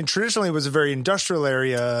because, I mean, traditionally it was a very industrial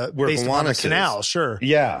area based on the canal. Sure.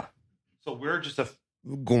 Yeah. So we're just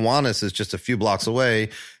Gowanus is just a few blocks away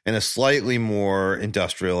in a slightly more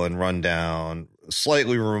industrial and rundown,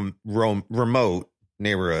 slightly remote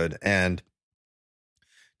neighborhood. And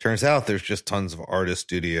turns out there's just tons of artist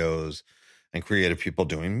studios and creative people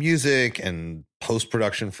doing music and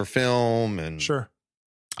post-production for film and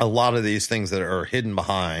a lot of these things that are hidden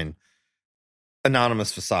behind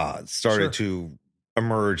anonymous facades started to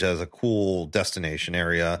emerge as a cool destination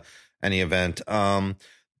area, any event.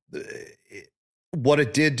 What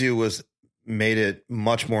it did do was made it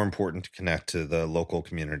much more important to connect to the local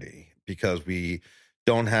community because we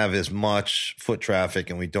don't have as much foot traffic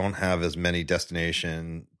and we don't have as many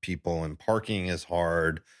destination people, and parking is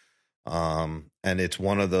hard. And it's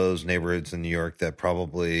one of those neighborhoods in New York that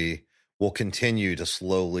probably will continue to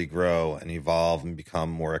slowly grow and evolve and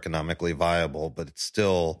become more economically viable, but it's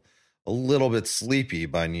still a little bit sleepy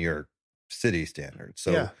by New York City standards.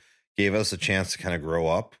 So gave us a chance to kind of grow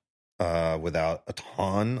up without a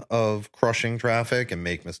ton of crushing traffic and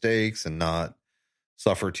make mistakes and not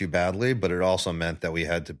suffer too badly. But it also meant that we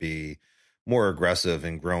had to be more aggressive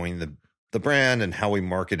in growing the brand and how we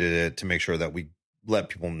marketed it to make sure that we let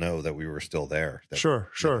people know that we were still there. That,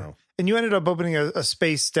 sure. You know. And you ended up opening a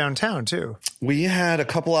space downtown too. We had a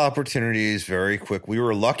couple of opportunities very quick. We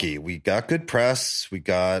were lucky. We got good press. We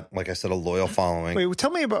got, like I said, a loyal following. Wait, tell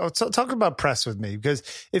me talk about press with me, because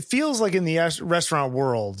it feels like in the restaurant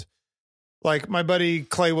world, like my buddy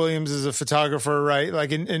Clay Williams is a photographer, right? Like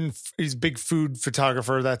he's a big food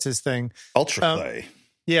photographer. That's his thing. Ultra Clay.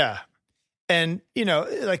 Yeah. And, you know,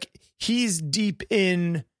 like he's deep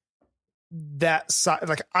in that side.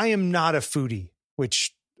 Like I am not a foodie,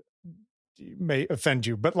 which may offend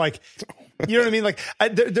you, but like, you know what I mean? Like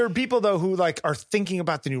there are people though who like are thinking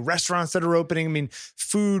about the new restaurants that are opening. I mean,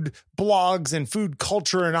 food blogs and food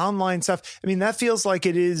culture and online stuff. I mean, that feels like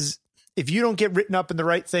it is, if you don't get written up in the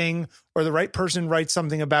right thing or the right person writes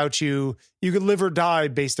something about you, you could live or die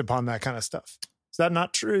based upon that kind of stuff. Is that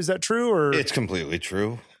not true? Is that true? Or it's completely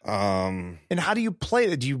true. And how do you play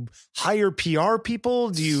it? Do you hire PR people?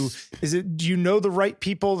 Do you know the right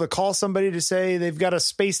people to call somebody to say they've got a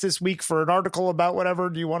space this week for an article about whatever?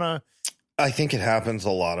 Do you want to? I think it happens a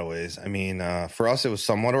lot of ways. I mean, for us, it was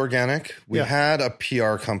somewhat organic. We had a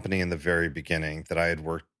PR company in the very beginning that I had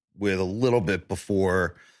worked with a little bit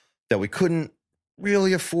before that we couldn't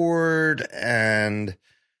really afford. And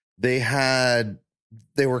they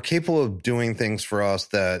were capable of doing things for us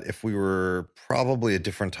that if we were probably a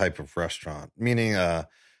different type of restaurant, meaning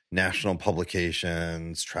national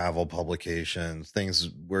publications, travel publications, things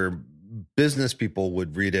where business people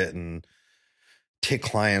would read it and take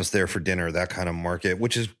clients there for dinner, that kind of market,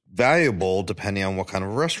 which is valuable depending on what kind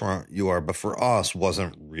of restaurant you are. But for us,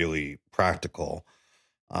 wasn't really practical.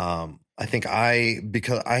 I think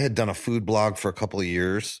because I had done a food blog for a couple of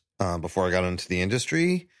years before I got into the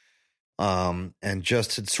industry. And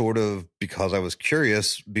just had sort of, because I was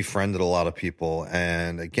curious, befriended a lot of people.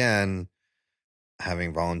 And again,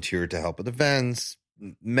 having volunteered to help at events,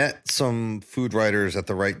 met some food writers at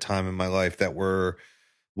the right time in my life that were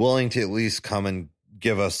willing to at least come and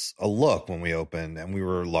give us a look when we opened. And we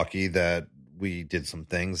were lucky that we did some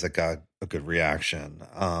things that got a good reaction.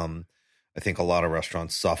 I think a lot of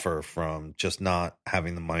restaurants suffer from just not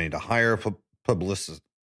having the money to hire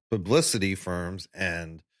publicity firms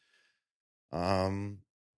and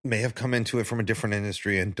may have come into it from a different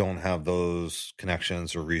industry and don't have those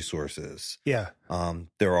connections or resources. Yeah.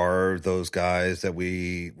 There are those guys that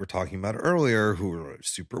we were talking about earlier who are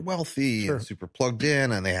super wealthy and super plugged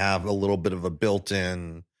in, and they have a little bit of a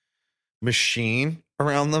built-in machine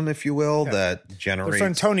around them, if you will, that generates. My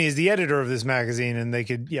friend Tony is the editor of this magazine, and they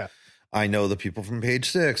could, I know the people from Page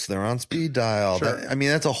Six. They're on speed dial. I mean,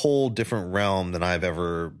 that's a whole different realm than I've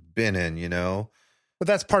ever been in, you know? But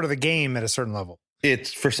that's part of the game at a certain level.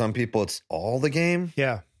 It's, for some people, it's all the game.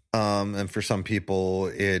 Yeah. And for some people,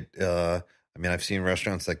 I mean, I've seen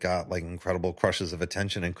restaurants that got like incredible crushes of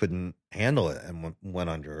attention and couldn't handle it and went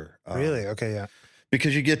under. Really? Okay. Yeah.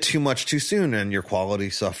 Because you get too much too soon and your quality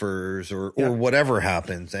suffers or whatever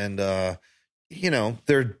happens. And, you know,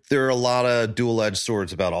 there are a lot of dual-edged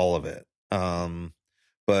swords about all of it.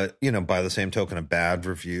 But, you know, by the same token, a bad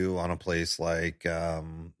review on a place like,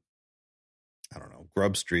 I don't know,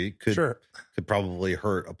 Grub Street could probably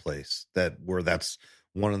hurt a place where that's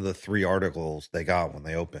one of the 3 articles they got when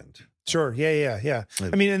they opened. Sure. Yeah.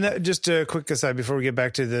 I mean, and that, just a quick aside before we get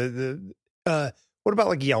back to the what about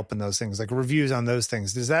like Yelp and those things, like reviews on those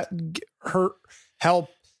things? Does that help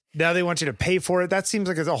Now they want you to pay for it. That seems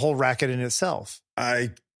like it's a whole racket in itself.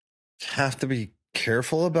 I have to be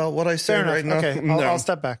careful about what I say Fair enough. right now. Okay, I'll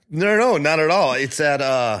step back. No, not at all. It's that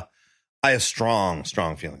I have strong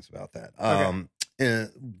feelings about that.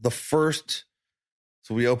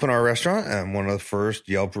 So we opened our restaurant, and one of the first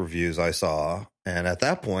Yelp reviews I saw, and at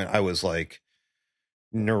that point I was like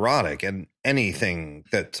neurotic, and anything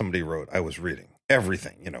that somebody wrote, I was reading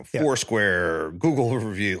everything, Foursquare, Google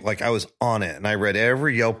review, like I was on it, and I read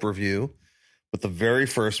every Yelp review, but the very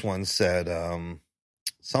first one said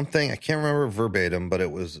something, I can't remember verbatim, but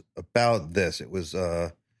it was about this. It was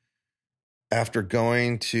after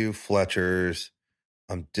going to Fletcher's,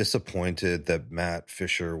 I'm disappointed that Matt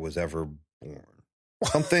Fisher was ever born.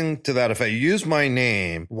 Something to that effect. You used my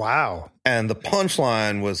name. Wow. And the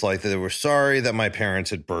punchline was like, they were sorry that my parents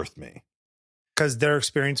had birthed me. Because their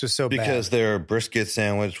experience was so bad. Because their brisket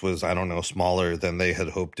sandwich was, I don't know, smaller than they had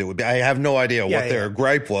hoped it would be. I have no idea what their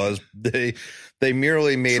gripe was. They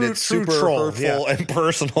merely made it super hurtful and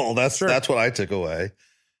personal. That's what I took away.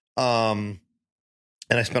 And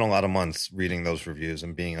I spent a lot of months reading those reviews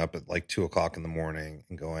and being up at like 2:00 in the morning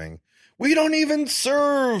and going, we don't even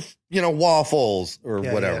serve, waffles or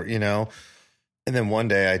whatever, And then one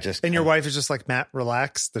day I just... And your wife is just like, Matt,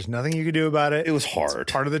 relax. There's nothing you can do about it. It was hard.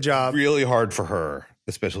 It's part of the job. Really hard for her,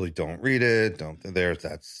 especially don't read it.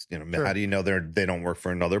 That's, Sure. How do you know they don't work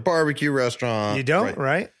for another barbecue restaurant? You don't,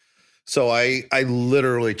 right? So I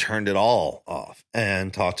literally turned it all off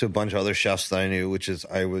and talked to a bunch of other chefs that I knew, which is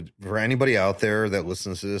for anybody out there that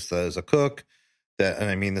listens to this that is a cook, and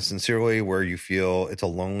I mean this sincerely, where you feel it's a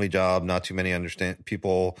lonely job, not too many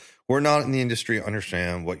people who are not in the industry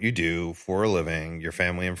understand what you do for a living. Your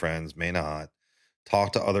family and friends may not.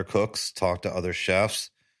 Talk to other cooks, talk to other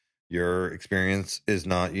chefs. Your experience is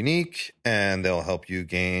not unique, and they'll help you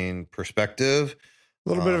gain perspective. A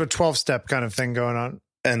little bit of a 12-step kind of thing going on.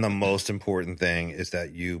 And the most important thing is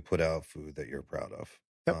that you put out food that you're proud of.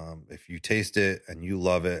 Yep. If you taste it and you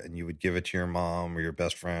love it and you would give it to your mom or your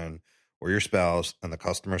best friend or your spouse, and the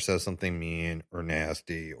customer says something mean or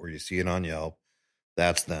nasty, or you see it on Yelp,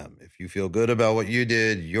 that's them. If you feel good about what you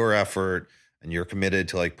did, your effort, and you're committed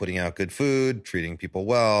to like putting out good food, treating people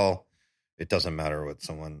well, it doesn't matter what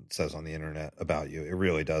someone says on the internet about you. It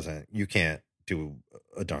really doesn't. You can't do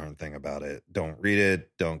a darn thing about it. Don't read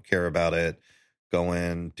it. Don't care about it. Go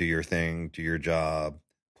in, do your thing, do your job,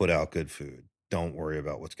 put out good food. Don't worry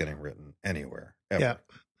about what's getting written anywhere, ever,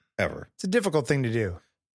 ever. It's a difficult thing to do.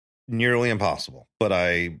 Nearly impossible, but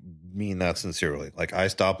I mean that sincerely. Like I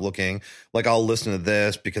stopped looking, like I'll listen to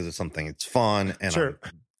this because it's something, it's fun, and I'm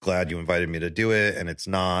glad you invited me to do it, and it's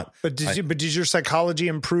not. But did your psychology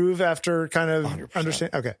improve after kind of 100%.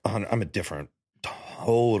 understand? Okay. I'm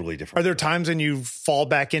totally different. Are there times when you fall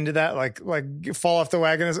back into that, like fall off the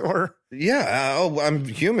wagon, as it were? Yeah. I'm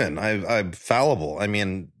human. I'm fallible. I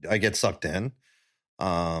mean, I get sucked in.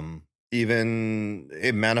 Even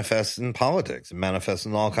it manifests in politics. It manifests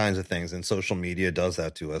in all kinds of things. And social media does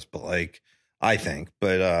that to us. But I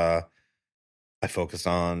focus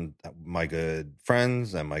on my good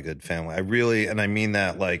friends and my good family. And I mean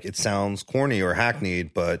that like it sounds corny or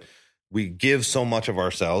hackneyed, but we give so much of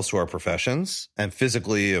ourselves to our professions, and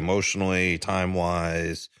physically, emotionally,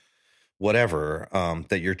 time-wise, whatever,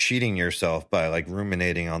 that you're cheating yourself by like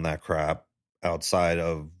ruminating on that crap outside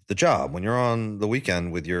of the job. When you're on the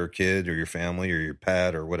weekend with your kid or your family or your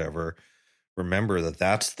pet or whatever, remember that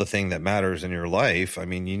that's the thing that matters in your life. I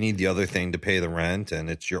mean, you need the other thing to pay the rent, and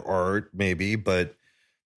it's your art maybe, but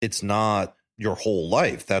it's not your whole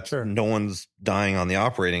life. That's no one's dying on the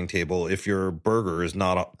operating table if your burger is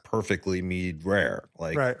not a perfectly made rare.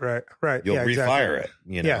 Like right. You'll refire it,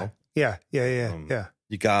 Yeah.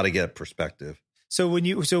 You got to get perspective. So when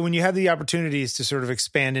you have the opportunities to sort of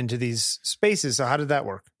expand into these spaces, so how did that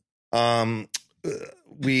work? And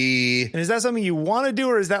is that something you want to do,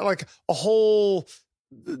 or is that like a whole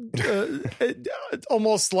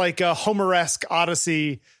almost like a Homer-esque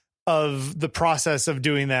odyssey of the process of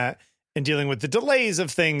doing that and dealing with the delays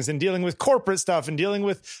of things and dealing with corporate stuff and dealing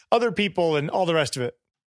with other people and all the rest of it?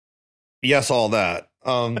 Yes, all that.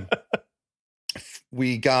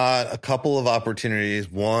 We got a couple of opportunities.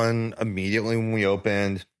 One immediately when we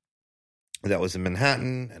opened, that was in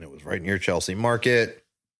Manhattan, and it was right near Chelsea Market.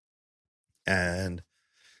 And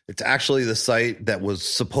it's actually the site that was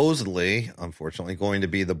supposedly, unfortunately, going to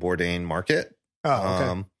be the Bourdain Market. Oh,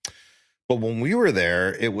 okay. But when we were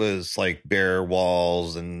there, it was like bare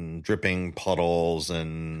walls and dripping puddles,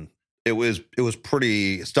 and it was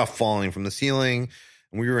pretty stuff falling from the ceiling.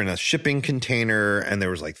 And we were in a shipping container, and there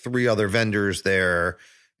was like 3 other vendors there,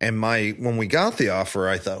 And when we got the offer,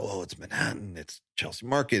 I thought, oh, it's Manhattan, it's Chelsea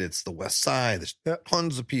Market, it's the West Side. There's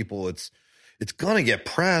tons of people. It's going to get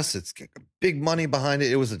press. It's big money behind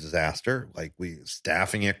it. It was a disaster. Like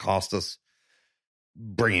staffing it cost us,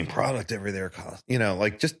 bringing product over there cost,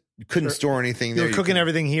 like just couldn't store anything there. You were cooking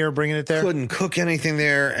everything here, bringing it there. Couldn't cook anything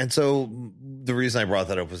there. And so the reason I brought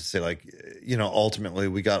that up was to say, like, ultimately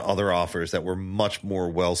we got other offers that were much more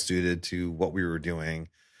well suited to what we were doing.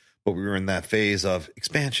 But we were in that phase of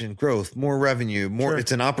expansion, growth, more revenue, more. Sure.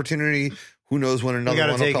 It's an opportunity. Who knows when another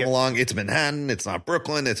one will come along? It's Manhattan. It's not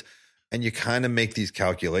Brooklyn. And you kind of make these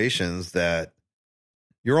calculations that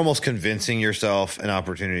you're almost convincing yourself an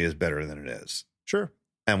opportunity is better than it is. Sure.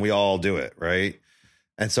 And we all do it, right?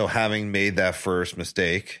 And so having made that first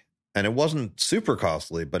mistake, and it wasn't super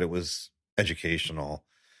costly, but it was educational.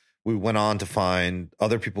 We went on to find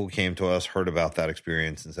other people who came to us, heard about that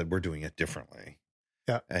experience and said, we're doing it differently.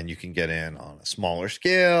 Yeah. And you can get in on a smaller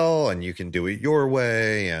scale and you can do it your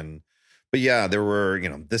way. But yeah, there were,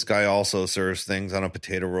 this guy also serves things on a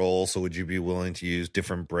potato roll. So would you be willing to use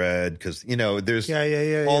different bread? Because, there's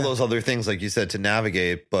all those other things, like you said, to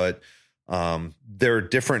navigate. But they're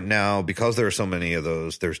different now because there are so many of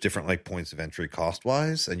those. There's different like points of entry cost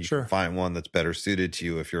wise. And you can find one that's better suited to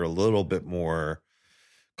you if you're a little bit more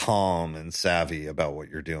calm and savvy about what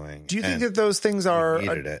you're doing. Do you think that those things are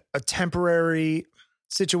a temporary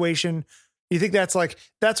situation? You think that's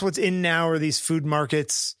what's in now, or these food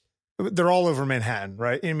markets? They're all over Manhattan,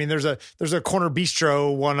 right? I mean, there's a corner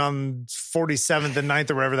bistro one on 47th and 9th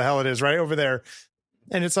or wherever the hell it is, right over there.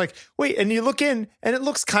 And it's like, wait, and you look in and it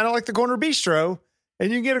looks kind of like the corner bistro, and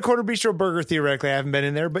you can get a corner bistro burger theoretically. I haven't been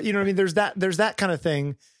in there, but you know what I mean? There's that kind of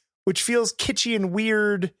thing, which feels kitschy and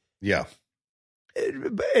weird. Yeah.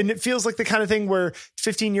 And it feels like the kind of thing where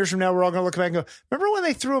 15 years from now, we're all going to look back and go, remember when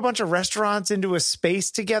they threw a bunch of restaurants into a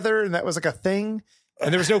space together and that was like a thing?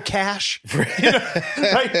 And there was no cash.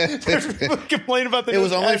 Right? There's people who complain about that. It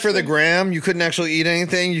was only for the gram. You couldn't actually eat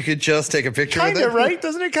anything. You could just take a picture with it. Kind of, right?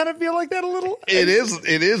 Doesn't it kind of feel like that a little? It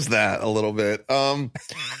is that a little bit.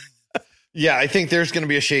 Yeah, I think there's going to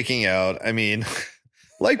be a shaking out. I mean,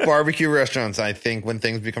 like barbecue restaurants, I think when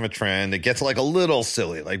things become a trend, it gets like a little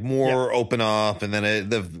silly, like more open up, and then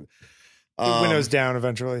the winnows down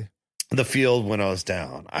eventually. The field winnows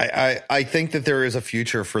down. I think that there is a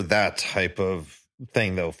future for that type of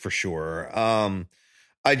thing, though, for sure.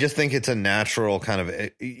 I just think it's a natural kind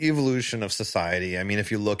of evolution of society. I mean,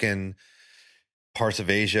 if you look in parts of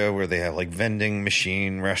Asia where they have like vending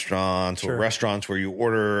machine restaurants or restaurants where you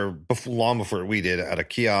order long before we did at a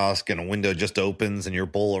kiosk and a window just opens and your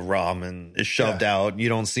bowl of ramen is shoved out. You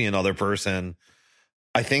don't see another person.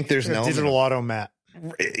 I think there's an element digital automat.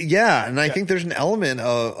 Yeah. And I think there's an element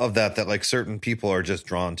of that like certain people are just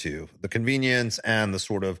drawn to, the convenience and the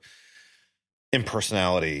sort of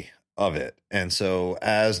impersonality of it. And so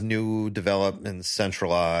as new developments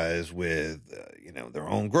centralize with, their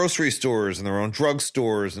own grocery stores and their own drug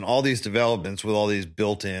stores and all these developments with all these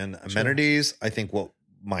built-in amenities, I think what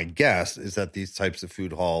my guess is that these types of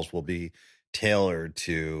food halls will be tailored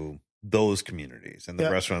to those communities, and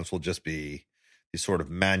the restaurants will just be these sort of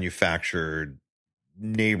manufactured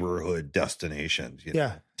neighborhood destinations,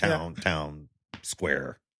 town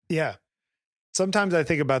square. Yeah. Sometimes I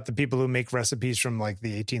think about the people who make recipes from like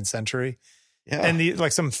the 18th century and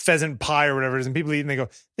like some pheasant pie or whatever it is, and people eat and they go,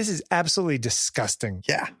 this is absolutely disgusting.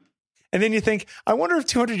 Yeah. And then you think, I wonder if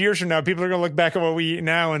 200 years from now, people are going to look back at what we eat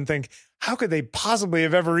now and think, how could they possibly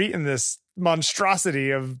have ever eaten this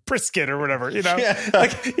monstrosity of brisket or whatever,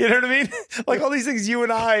 like, you know what I mean? Like all these things you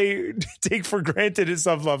and I take for granted at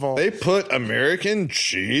some level. They put American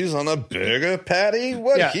cheese on a burger patty?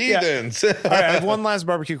 What heathens? All right, I have one last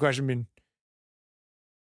barbecue question.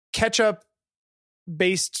 Ketchup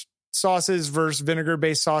based sauces versus vinegar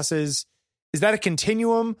based sauces, is that a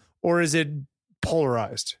continuum or is it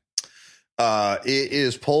polarized? It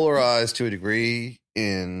is polarized to a degree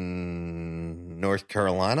in North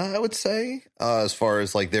Carolina, I would say, as far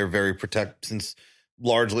as like they're very protected, since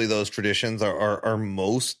largely those traditions are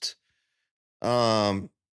most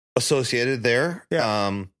associated there.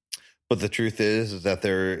 Yeah. But the truth is that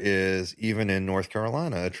there is, even in North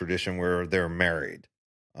Carolina, a tradition where they're married.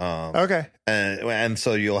 Okay. And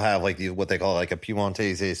so you'll have like what they call like a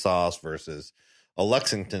Piemontese sauce versus a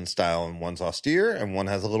Lexington style, and one's austere and one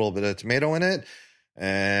has a little bit of tomato in it.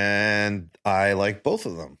 And I like both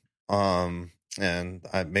of them. And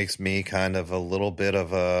it makes me kind of a little bit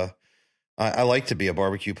of I like to be a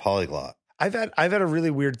barbecue polyglot. I've had a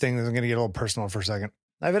really weird thing that I'm going to get a little personal for a second.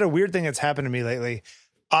 I've had a weird thing that's happened to me lately.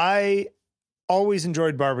 I always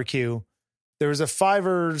enjoyed barbecue. There was a 5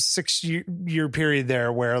 or 6 year period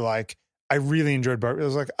there where like I really enjoyed barbecue. It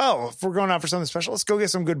was like, oh, if we're going out for something special, let's go get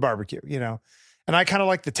some good barbecue, you know? And I kind of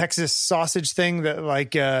like the Texas sausage thing that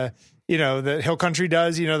like, you know, that Hill Country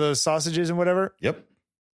does, you know, those sausages and whatever. Yep.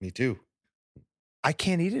 Me too. I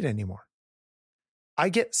can't eat it anymore. I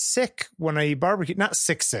get sick when I eat barbecue. Not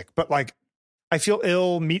sick, but like I feel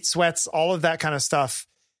ill, meat sweats, all of that kind of stuff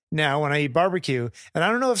now when I eat barbecue. And I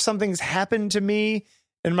don't know if something's happened to me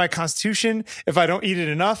in my constitution, if I don't eat it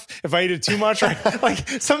enough, if I eat it too much, right? Like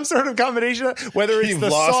some sort of combination, whether it's You've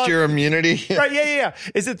the lost sauce, your immunity. right? Yeah.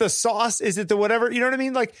 Is it the sauce? Is it the whatever? You know what I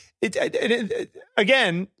mean? Like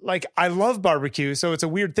again, like I love barbecue, so it's a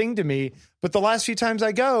weird thing to me. But the last few times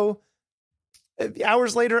I go,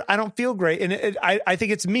 hours later, I don't feel great, and I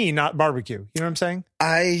think it's me, not barbecue. You know what I'm saying?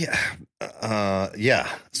 Yeah.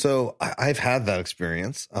 So I've had that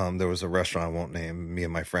experience. There was a restaurant I won't name. Me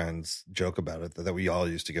and my friends joke about it that we all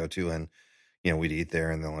used to go to, and you know we'd eat there,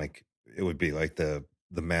 and then like it would be like the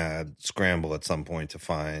mad scramble at some point to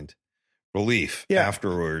find relief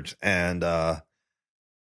afterwards. And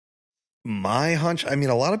my hunch, I mean,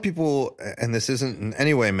 a lot of people, and this isn't in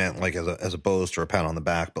any way meant like as a boast or a pat on the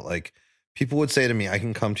back, but like people would say to me, I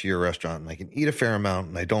can come to your restaurant and I can eat a fair amount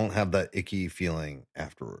and I don't have that icky feeling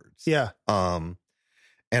afterwards. Yeah. And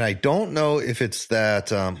I don't know if it's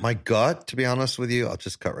that my gut, to be honest with you, I'll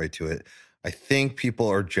just cut right to it. I think people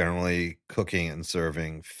are generally cooking and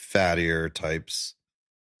serving fattier types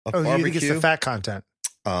of barbecue. You think it's the fat content?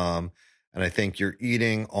 And I think you're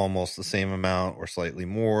eating almost the same amount or slightly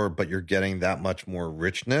more, but you're getting that much more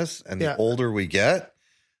richness. And the older we get,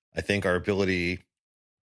 I think our ability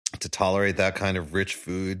to tolerate that kind of rich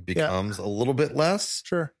food becomes a little bit less.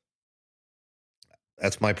 Sure.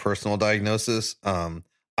 That's my personal diagnosis.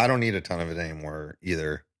 I don't eat a ton of it anymore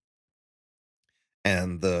either.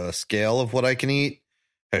 And the scale of what I can eat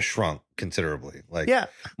has shrunk considerably. Like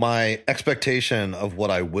my expectation of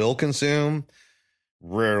what I will consume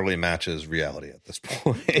rarely matches reality at this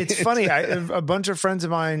point. It's funny. A bunch of friends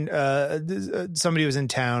of mine, somebody was in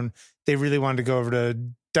town. They really wanted to go over to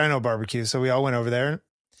Dino Barbecue. So we all went over there.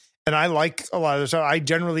 And I like a lot of their stuff. I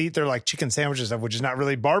generally eat their like chicken sandwiches stuff, which is not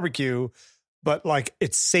really barbecue, but like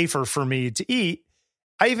it's safer for me to eat.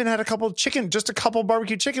 I even had a couple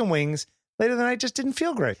barbecue chicken wings later than I just didn't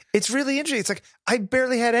feel great. It's really interesting. It's like I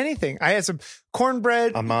barely had anything. I had some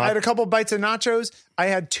cornbread. I had a couple bites of nachos. I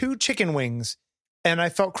had 2 chicken wings and I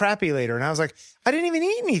felt crappy later. And I was like, I didn't even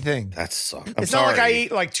eat anything. That sucks. It's not like I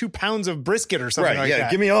ate like 2 pounds of brisket or something like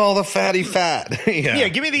that. Give me all the fatty fat. Yeah,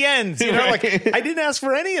 give me the ends. You know, like I didn't ask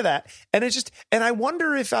for any of that. And it's just, and I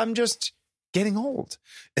wonder if I'm just getting old.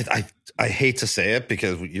 I hate to say it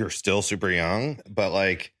because you're still super young, but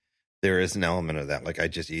like there is an element of that. Like I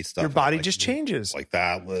just eat stuff. Your body like, just changes. Like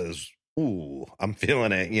that was, ooh, I'm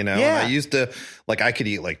feeling it, you know? Yeah. And I used to, like I could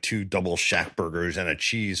eat like 2 double Shack burgers and a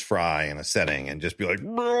cheese fry in a setting and just be like,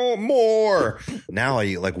 more. Now I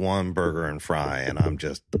eat like 1 burger and fry and I'm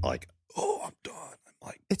just like, oh, I'm done. I'm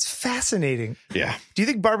like, it's fascinating. Yeah. Do you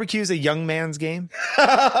think barbecue is a young man's game?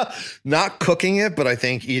 Not cooking it, but I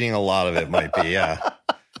think eating a lot of it might be. Yeah.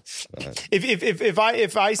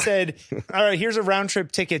 If I said, all right, here's a round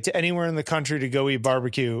trip ticket to anywhere in the country to go eat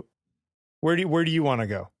barbecue, where do you want to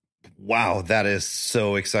go? Wow, that is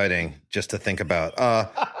so exciting just to think about.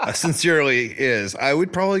 Sincerely is. I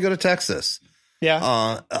would probably go to Texas. Yeah.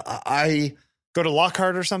 I go to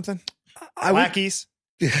Lockhart or something. Lackey's.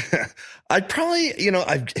 I'd probably,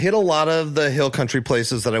 I've hit a lot of the hill country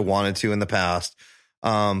places that I wanted to in the past.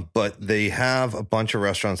 But they have a bunch of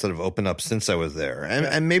restaurants that have opened up since I was there,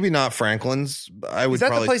 and maybe not Franklin's. Is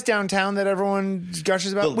that the place downtown that everyone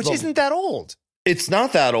gushes about, which isn't that old? It's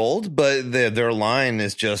not that old, but their line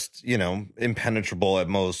is just, impenetrable at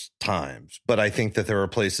most times. But I think that there are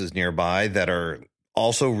places nearby that are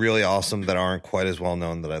also really awesome that aren't quite as well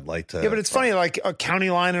known that I'd like to. Yeah, but it's funny, like a County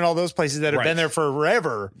Line and all those places that have been there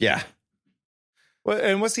forever. Yeah. Well,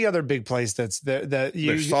 and what's the other big place that's there that you?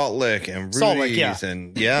 There's Salt Lick and Rudy's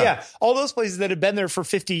and all those places that have been there for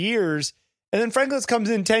 50 years. And then Franklin's comes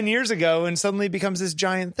in 10 years ago and suddenly becomes this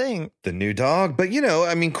giant thing. The new dog. But,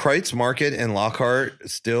 Kreitz Market in Lockhart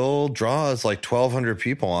still draws like 1,200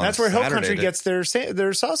 people on That's where Hill Country gets their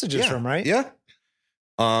sausages from, right? Yeah.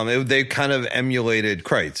 They kind of emulated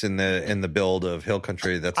Kreitz in the build of Hill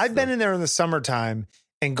Country. I've been in there in the summertime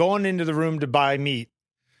and going into the room to buy meat.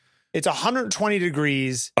 It's 120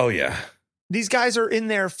 degrees. Oh, yeah. These guys are in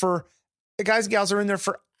there the guys and gals are in there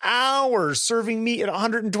for hours serving meat at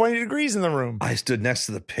 120 degrees in the room. I stood next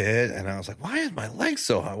to the pit and I was like, why is my leg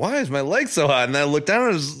so hot? Why is my leg so hot? And I looked down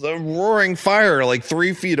and it was a roaring fire like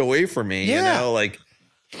 3 feet away from me. Yeah.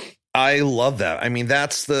 I love that. I mean,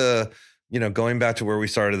 that's the going back to where we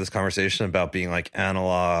started this conversation about being like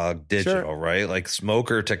analog digital, right? Like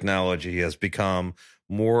smoker technology has become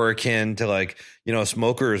more akin to like, a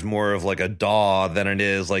smoker is more of like a DAW than it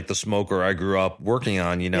is like the smoker I grew up working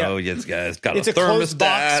on, it's got a closed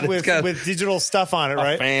box thermostat with digital stuff on it,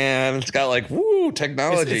 right? Fan, it's got like,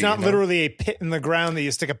 technology. It's not literally a pit in the ground that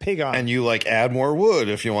you stick a pig on. And you like add more wood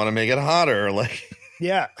if you want to make it hotter. Like,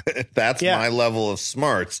 yeah, that's my level of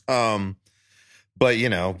smarts. But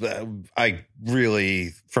I really,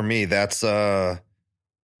 for me, that's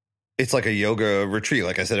it's like a yoga retreat.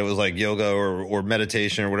 Like I said, it was like yoga or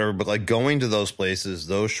meditation or whatever. But like going to those places,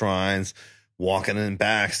 those shrines, walking in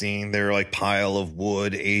back, seeing their like pile of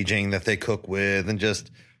wood aging that they cook with, and just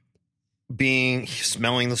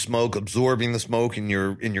smelling the smoke, absorbing the smoke in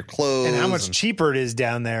your clothes, and how much cheaper it is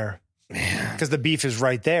down there, because the beef is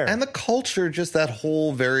right there, and the culture, just that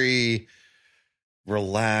whole very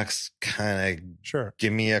relaxed kind of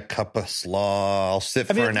give me a cup of slaw. I'll sit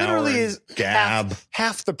for an hour and gab.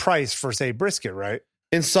 Half the price for say brisket, right?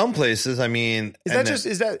 In some places, I mean,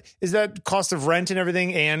 is that cost of rent and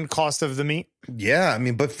everything and cost of the meat? Yeah, I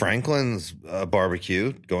mean, but Franklin's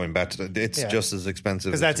barbecue, going back to it's just as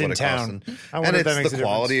expensive because that's in town, and it's the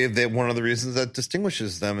quality of it. One of the reasons that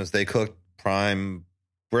distinguishes them is they cook prime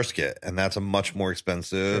brisket, and that's a much more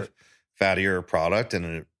expensive, fattier product, and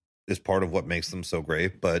it is part of what makes them so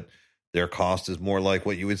great. But their cost is more like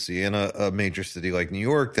what you would see in a major city like New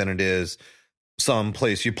York than it is some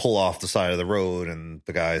place you pull off the side of the road and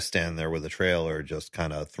the guys stand there with a trailer just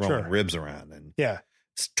kind of throwing ribs around, and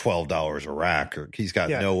it's $12 a rack, or he's got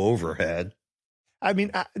no overhead. I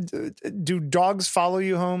mean, do dogs follow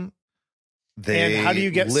you home? And how do you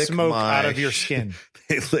get smoke out of your skin?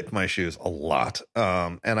 They lick my shoes a lot.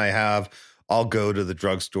 And I'll go to the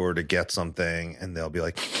drugstore to get something, and they'll be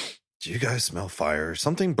like, do you guys smell fire?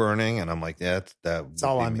 Something burning? And I'm like, that's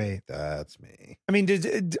all on me. That's me. I mean,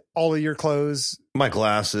 did all of your clothes? My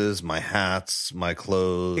glasses, my hats, my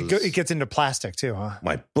clothes. It gets into plastic too, huh?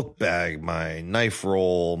 My book bag, my knife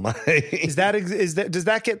roll, my. Does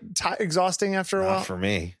that get exhausting after a while? Not for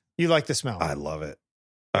me. You like the smell? I love it.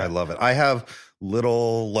 I love it. I have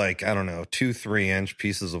little, like, I don't know, 2-3 inch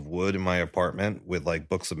pieces of wood in my apartment with like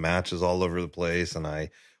books of matches all over the place, and I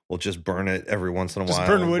will just burn it every once in a while.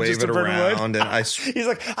 Burn wood, wave just it to burn around, wood. And he's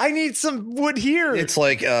like, I need some wood here. It's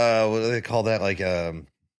like what do they call that? Like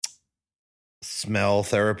smell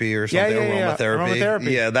therapy or something.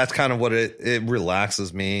 Aromatherapy. Yeah, that's kind of what it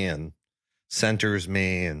relaxes me and centers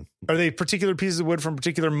me. And are they particular pieces of wood from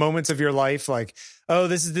particular moments of your life? Like, oh,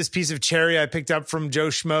 this is this piece of cherry I picked up from Joe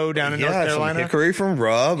Schmo down in North Carolina. Some hickory from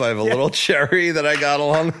Rub. I have a little cherry that I got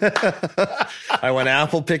along. I went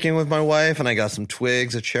apple picking with my wife, and I got some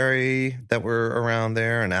twigs of cherry that were around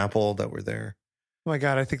there, and apple that were there. Oh my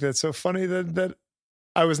God, I think that's so funny that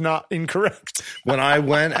I was not incorrect. When I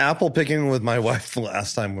went apple picking with my wife the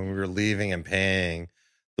last time when we were leaving and paying,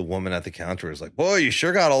 the woman at the counter was like, boy, you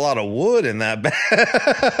sure got a lot of wood in that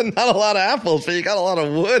bag. Not a lot of apples, but you got a lot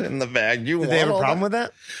of wood in the bag. Did they have a problem with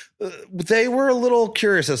that? They were a little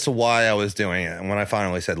curious as to why I was doing it. And when I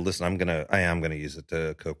finally said, listen, I am going to use it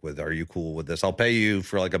to cook with. Are you cool with this? I'll pay you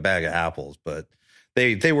for like a bag of apples. But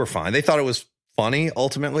they were fine. They thought it was funny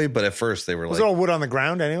ultimately, but at first they were was it all wood on the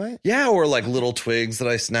ground anyway? Yeah, or like little twigs that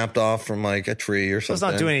I snapped off from like a tree or something. So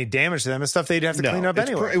it's not doing any damage to them. It's stuff they'd have to clean up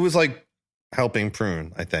anyway. It was like helping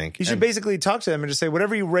prune, I think. You should basically talk to them and just say,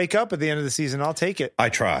 whatever you rake up at the end of the season, I'll take it. I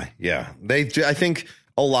try. Yeah. I think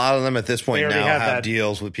a lot of them at this point now have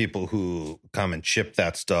deals with people who come and chip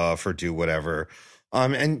that stuff or do whatever.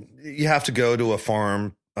 And you have to go to a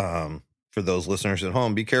farm, for those listeners at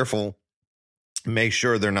home, be careful. Make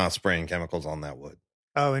sure they're not spraying chemicals on that wood.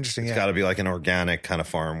 Oh, interesting. It's got to be like an organic kind of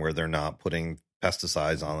farm where they're not putting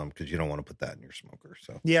pesticides on them, because you don't want to put that in your smoker.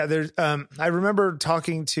 So yeah, there's I remember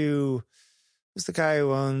talking to who's the guy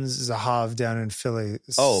who owns Zahav down in Philly?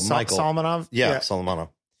 Michael Solomonov. Yeah, Solomonov.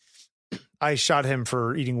 I shot him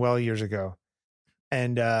for eating well years ago,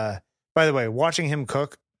 and by the way, watching him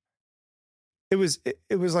cook, it was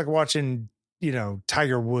like watching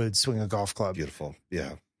Tiger Woods swing a golf club. Beautiful.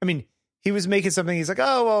 Yeah. I mean, he was making something. He's like,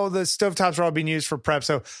 oh, well, the stovetops are all being used for prep,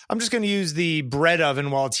 so I'm just going to use the bread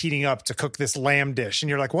oven while it's heating up to cook this lamb dish. And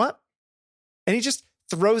you're like, what? And he just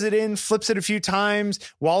throws it in, flips it a few times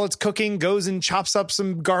while it's cooking, goes and chops up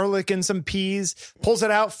some garlic and some peas, pulls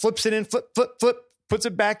it out, flips it in, flip, puts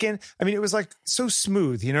it back in. I mean, it was like so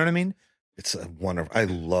smooth. You know what I mean? It's a wonderful. I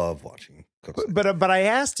love watching cooks. But I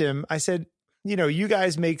asked him, I said, you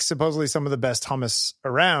guys make supposedly some of the best hummus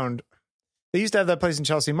around. They used to have that place in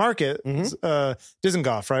Chelsea Market,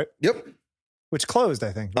 Dizengoff, right? Yep. Which closed,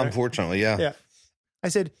 I think. Right? Unfortunately, yeah. Yeah. I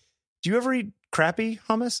said, do you ever eat crappy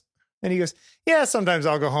hummus? And he goes, yeah, sometimes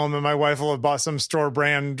I'll go home and my wife will have bought some store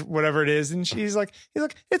brand, whatever it is. And he's like,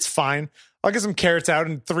 it's fine. I'll get some carrots out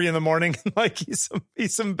at 3 a.m. and like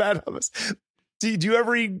eat some bad hummus. Do you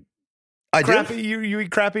ever eat crappy? You eat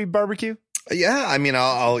crappy barbecue? Yeah. I mean,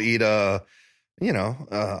 I'll eat I'll eat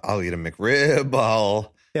a McRib.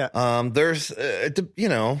 There's,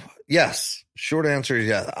 yes. Short answer is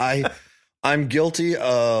yes. I'm guilty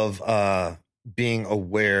of being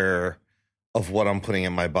aware of what I'm putting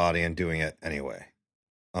in my body and doing it anyway.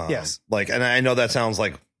 Yes. And I know that sounds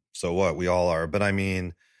like, so what, we all are, but I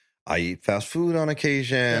mean, I eat fast food on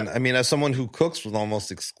occasion. Yeah. I mean, as someone who cooks with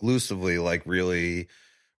almost exclusively like really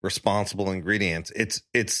responsible ingredients,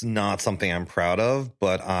 it's not something I'm proud of,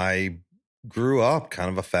 but I grew up kind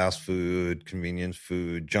of a fast food, convenience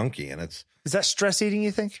food junkie. And is that stress eating,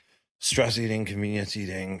 you think? Stress eating, convenience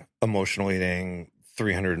eating, emotional eating,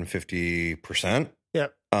 350%. Yeah.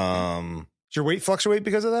 Does your weight fluctuate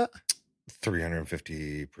because of that?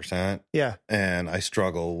 350%. Yeah. And I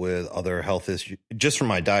struggle with other health issues just from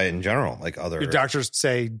my diet in general. Like other your doctors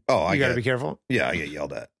say, you got to be careful. Yeah, I get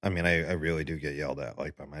yelled at. I mean, I really do get yelled at,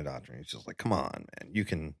 like by my doctor. He's just like, come on, man, you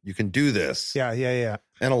can do this. Yeah.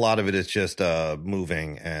 And a lot of it is just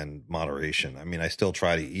moving and moderation. I mean, I still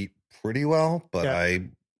try to eat pretty well, but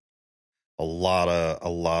a lot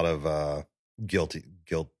of guilt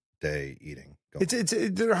day eating.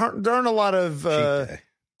 There aren't a lot of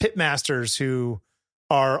pit masters who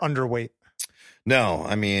are underweight. No,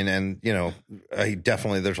 I mean, and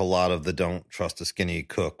there's a lot of the don't trust a skinny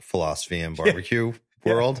cook philosophy in barbecue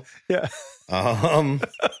world. Yeah.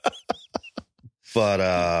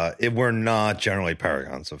 But we're not generally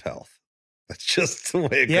paragons of health. That's just the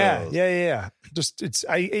way it goes. Yeah. Just it's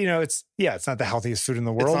not the healthiest food in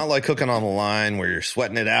the world. It's not like cooking on the line where you're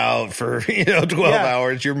sweating it out for 12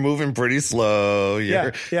 hours. You're moving pretty slow.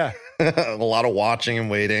 Yeah. A lot of watching and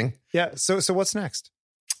waiting. Yeah. So what's next?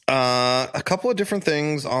 A couple of different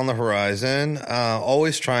things on the horizon.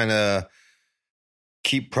 Always trying to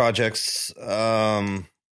keep projects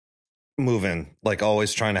moving, like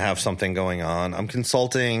always trying to have something going on. I'm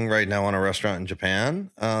consulting right now on a restaurant in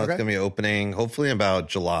Japan. It's going to be opening hopefully about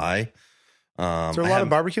July. Is there a lot of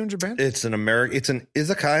barbecue in Japan? It's an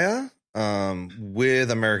izakaya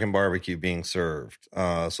with American barbecue being served.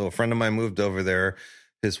 So a friend of mine moved over there.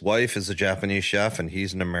 His wife is a Japanese chef and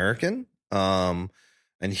he's an American. And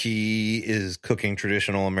he is cooking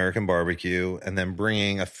traditional American barbecue and then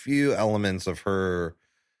bringing a few elements of her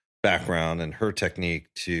background and her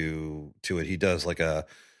technique to it. He does like a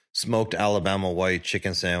smoked Alabama white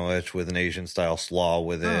chicken sandwich with an Asian style slaw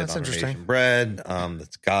with it on an Asian bread.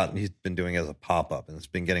 He's been doing it as a pop-up and it's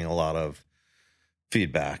been getting a lot of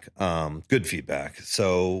feedback, good feedback.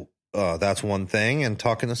 So that's one thing, and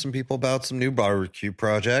talking to some people about some new barbecue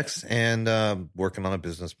projects and working on a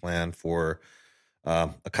business plan for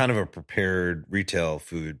a kind of a prepared retail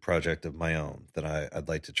food project of my own that I'd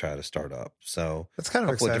like to try to start up. So that's kind of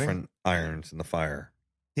a couple exciting. of different irons in the fire.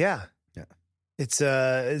 Yeah. It's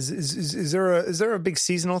is there a big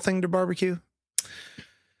seasonal thing to barbecue?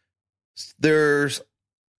 There's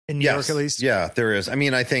in New York at least. Yeah, there is. I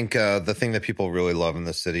mean, I think the thing that people really love in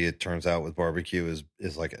the city, it turns out, with barbecue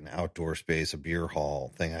is like an outdoor space, a beer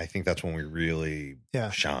hall thing. I think that's when we really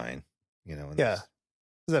shine.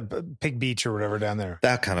 Is that Pig Beach or whatever down there?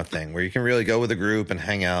 That kind of thing where you can really go with a group and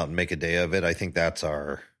hang out and make a day of it. I think that's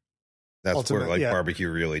ultimate, where barbecue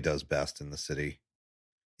really does best in the city.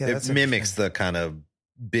 Yeah, it mimics the kind of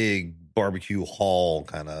big barbecue hall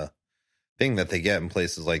kind of thing that they get in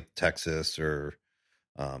places like Texas or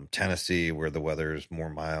Tennessee, where the weather is more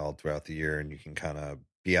mild throughout the year and you can kind of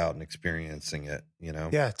be out and experiencing it,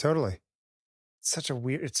 Yeah, totally. It's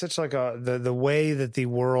such like the way that the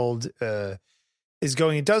world is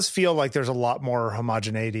going. It does feel like there's a lot more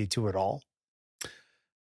homogeneity to it all.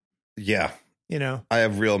 Yeah. I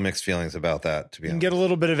have real mixed feelings about that, to be honest. You can get a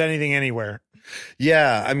little bit of anything anywhere.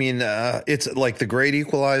 Yeah. I mean, it's like the great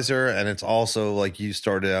equalizer. And it's also like you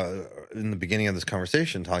started out in the beginning of this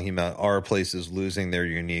conversation talking about our places losing their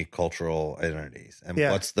unique cultural identities. And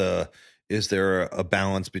is there a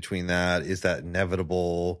balance between that? Is that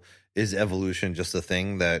inevitable? Is evolution just a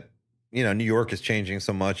thing that, New York is changing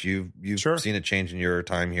so much. You've seen it change in your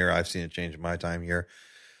time here. I've seen it change in my time here.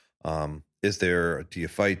 Do you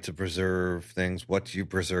fight to preserve things? What do you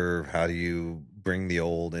preserve? How do you bring the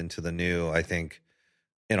old into the new? I think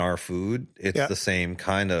in our food, it's the same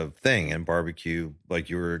kind of thing. And barbecue, like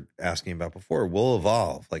you were asking about before, will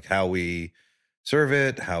evolve. Like how we serve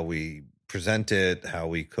it, how we present it, how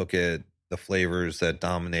we cook it, the flavors that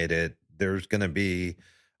dominate it. There's going to be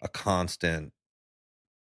a constant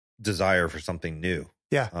desire for something new.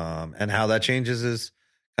 Yeah. And how that changes is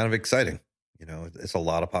kind of exciting. You know, it's a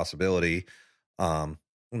lot of possibility.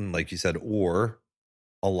 Like you said, or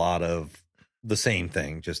a lot of the same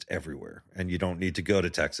thing just everywhere. And you don't need to go to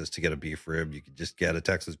Texas to get a beef rib. You can just get a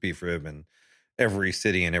Texas beef rib in every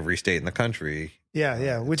city and every state in the country.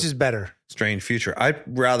 Yeah. Which is better. Strange future. I'd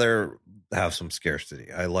rather have some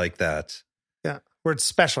scarcity. I like that. Yeah. Where it's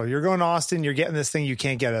special. You're going to Austin, you're getting this thing you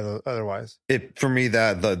can't get otherwise. For me,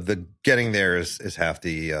 that the getting there is half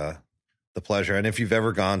the pleasure. And if you've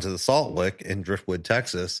ever gone to the Salt Lick in Driftwood,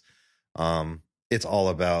 Texas, it's all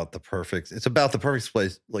about it's about the perfect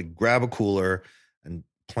place. Like, grab a cooler and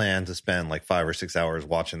plan to spend like 5 or 6 hours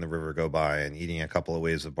watching the river go by and eating a couple of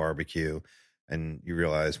waves of barbecue. And you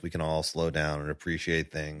realize we can all slow down and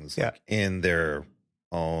appreciate things like in their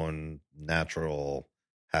own natural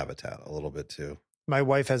habitat a little bit too. My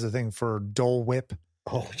wife has a thing for Dole Whip.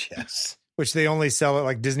 Oh, yes. Which they only sell at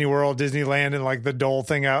like Disney World, Disneyland, and like the Dole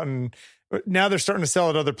thing out. And now they're starting to sell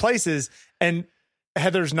it other places. And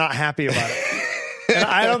Heather's not happy about it. And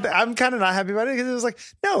I'm kind of not happy about it because it was like,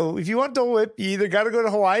 no, if you want Dole Whip, you either got to go to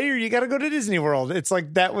Hawaii or you got to go to Disney World. It's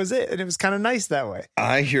like, that was it. And it was kind of nice that way.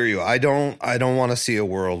 I hear you. I don't want to see a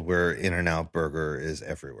world where In-N-Out Burger is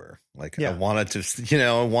everywhere. Like, I want it to,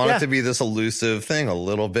 it to be this elusive thing a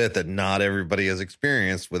little bit that not everybody has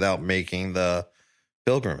experienced without making the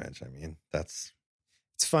pilgrimage. I mean, it's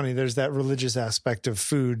funny. There's that religious aspect of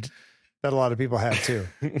food that a lot of people have too.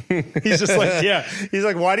 He's just like, he's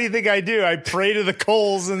like, why do you think I do? I pray to the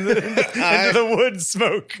coals and into the wood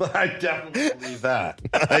smoke. I definitely believe that.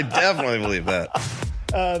 I believe that.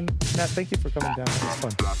 Matt, thank you for coming down. It was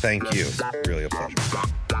fun. Thank you. Really a pleasure.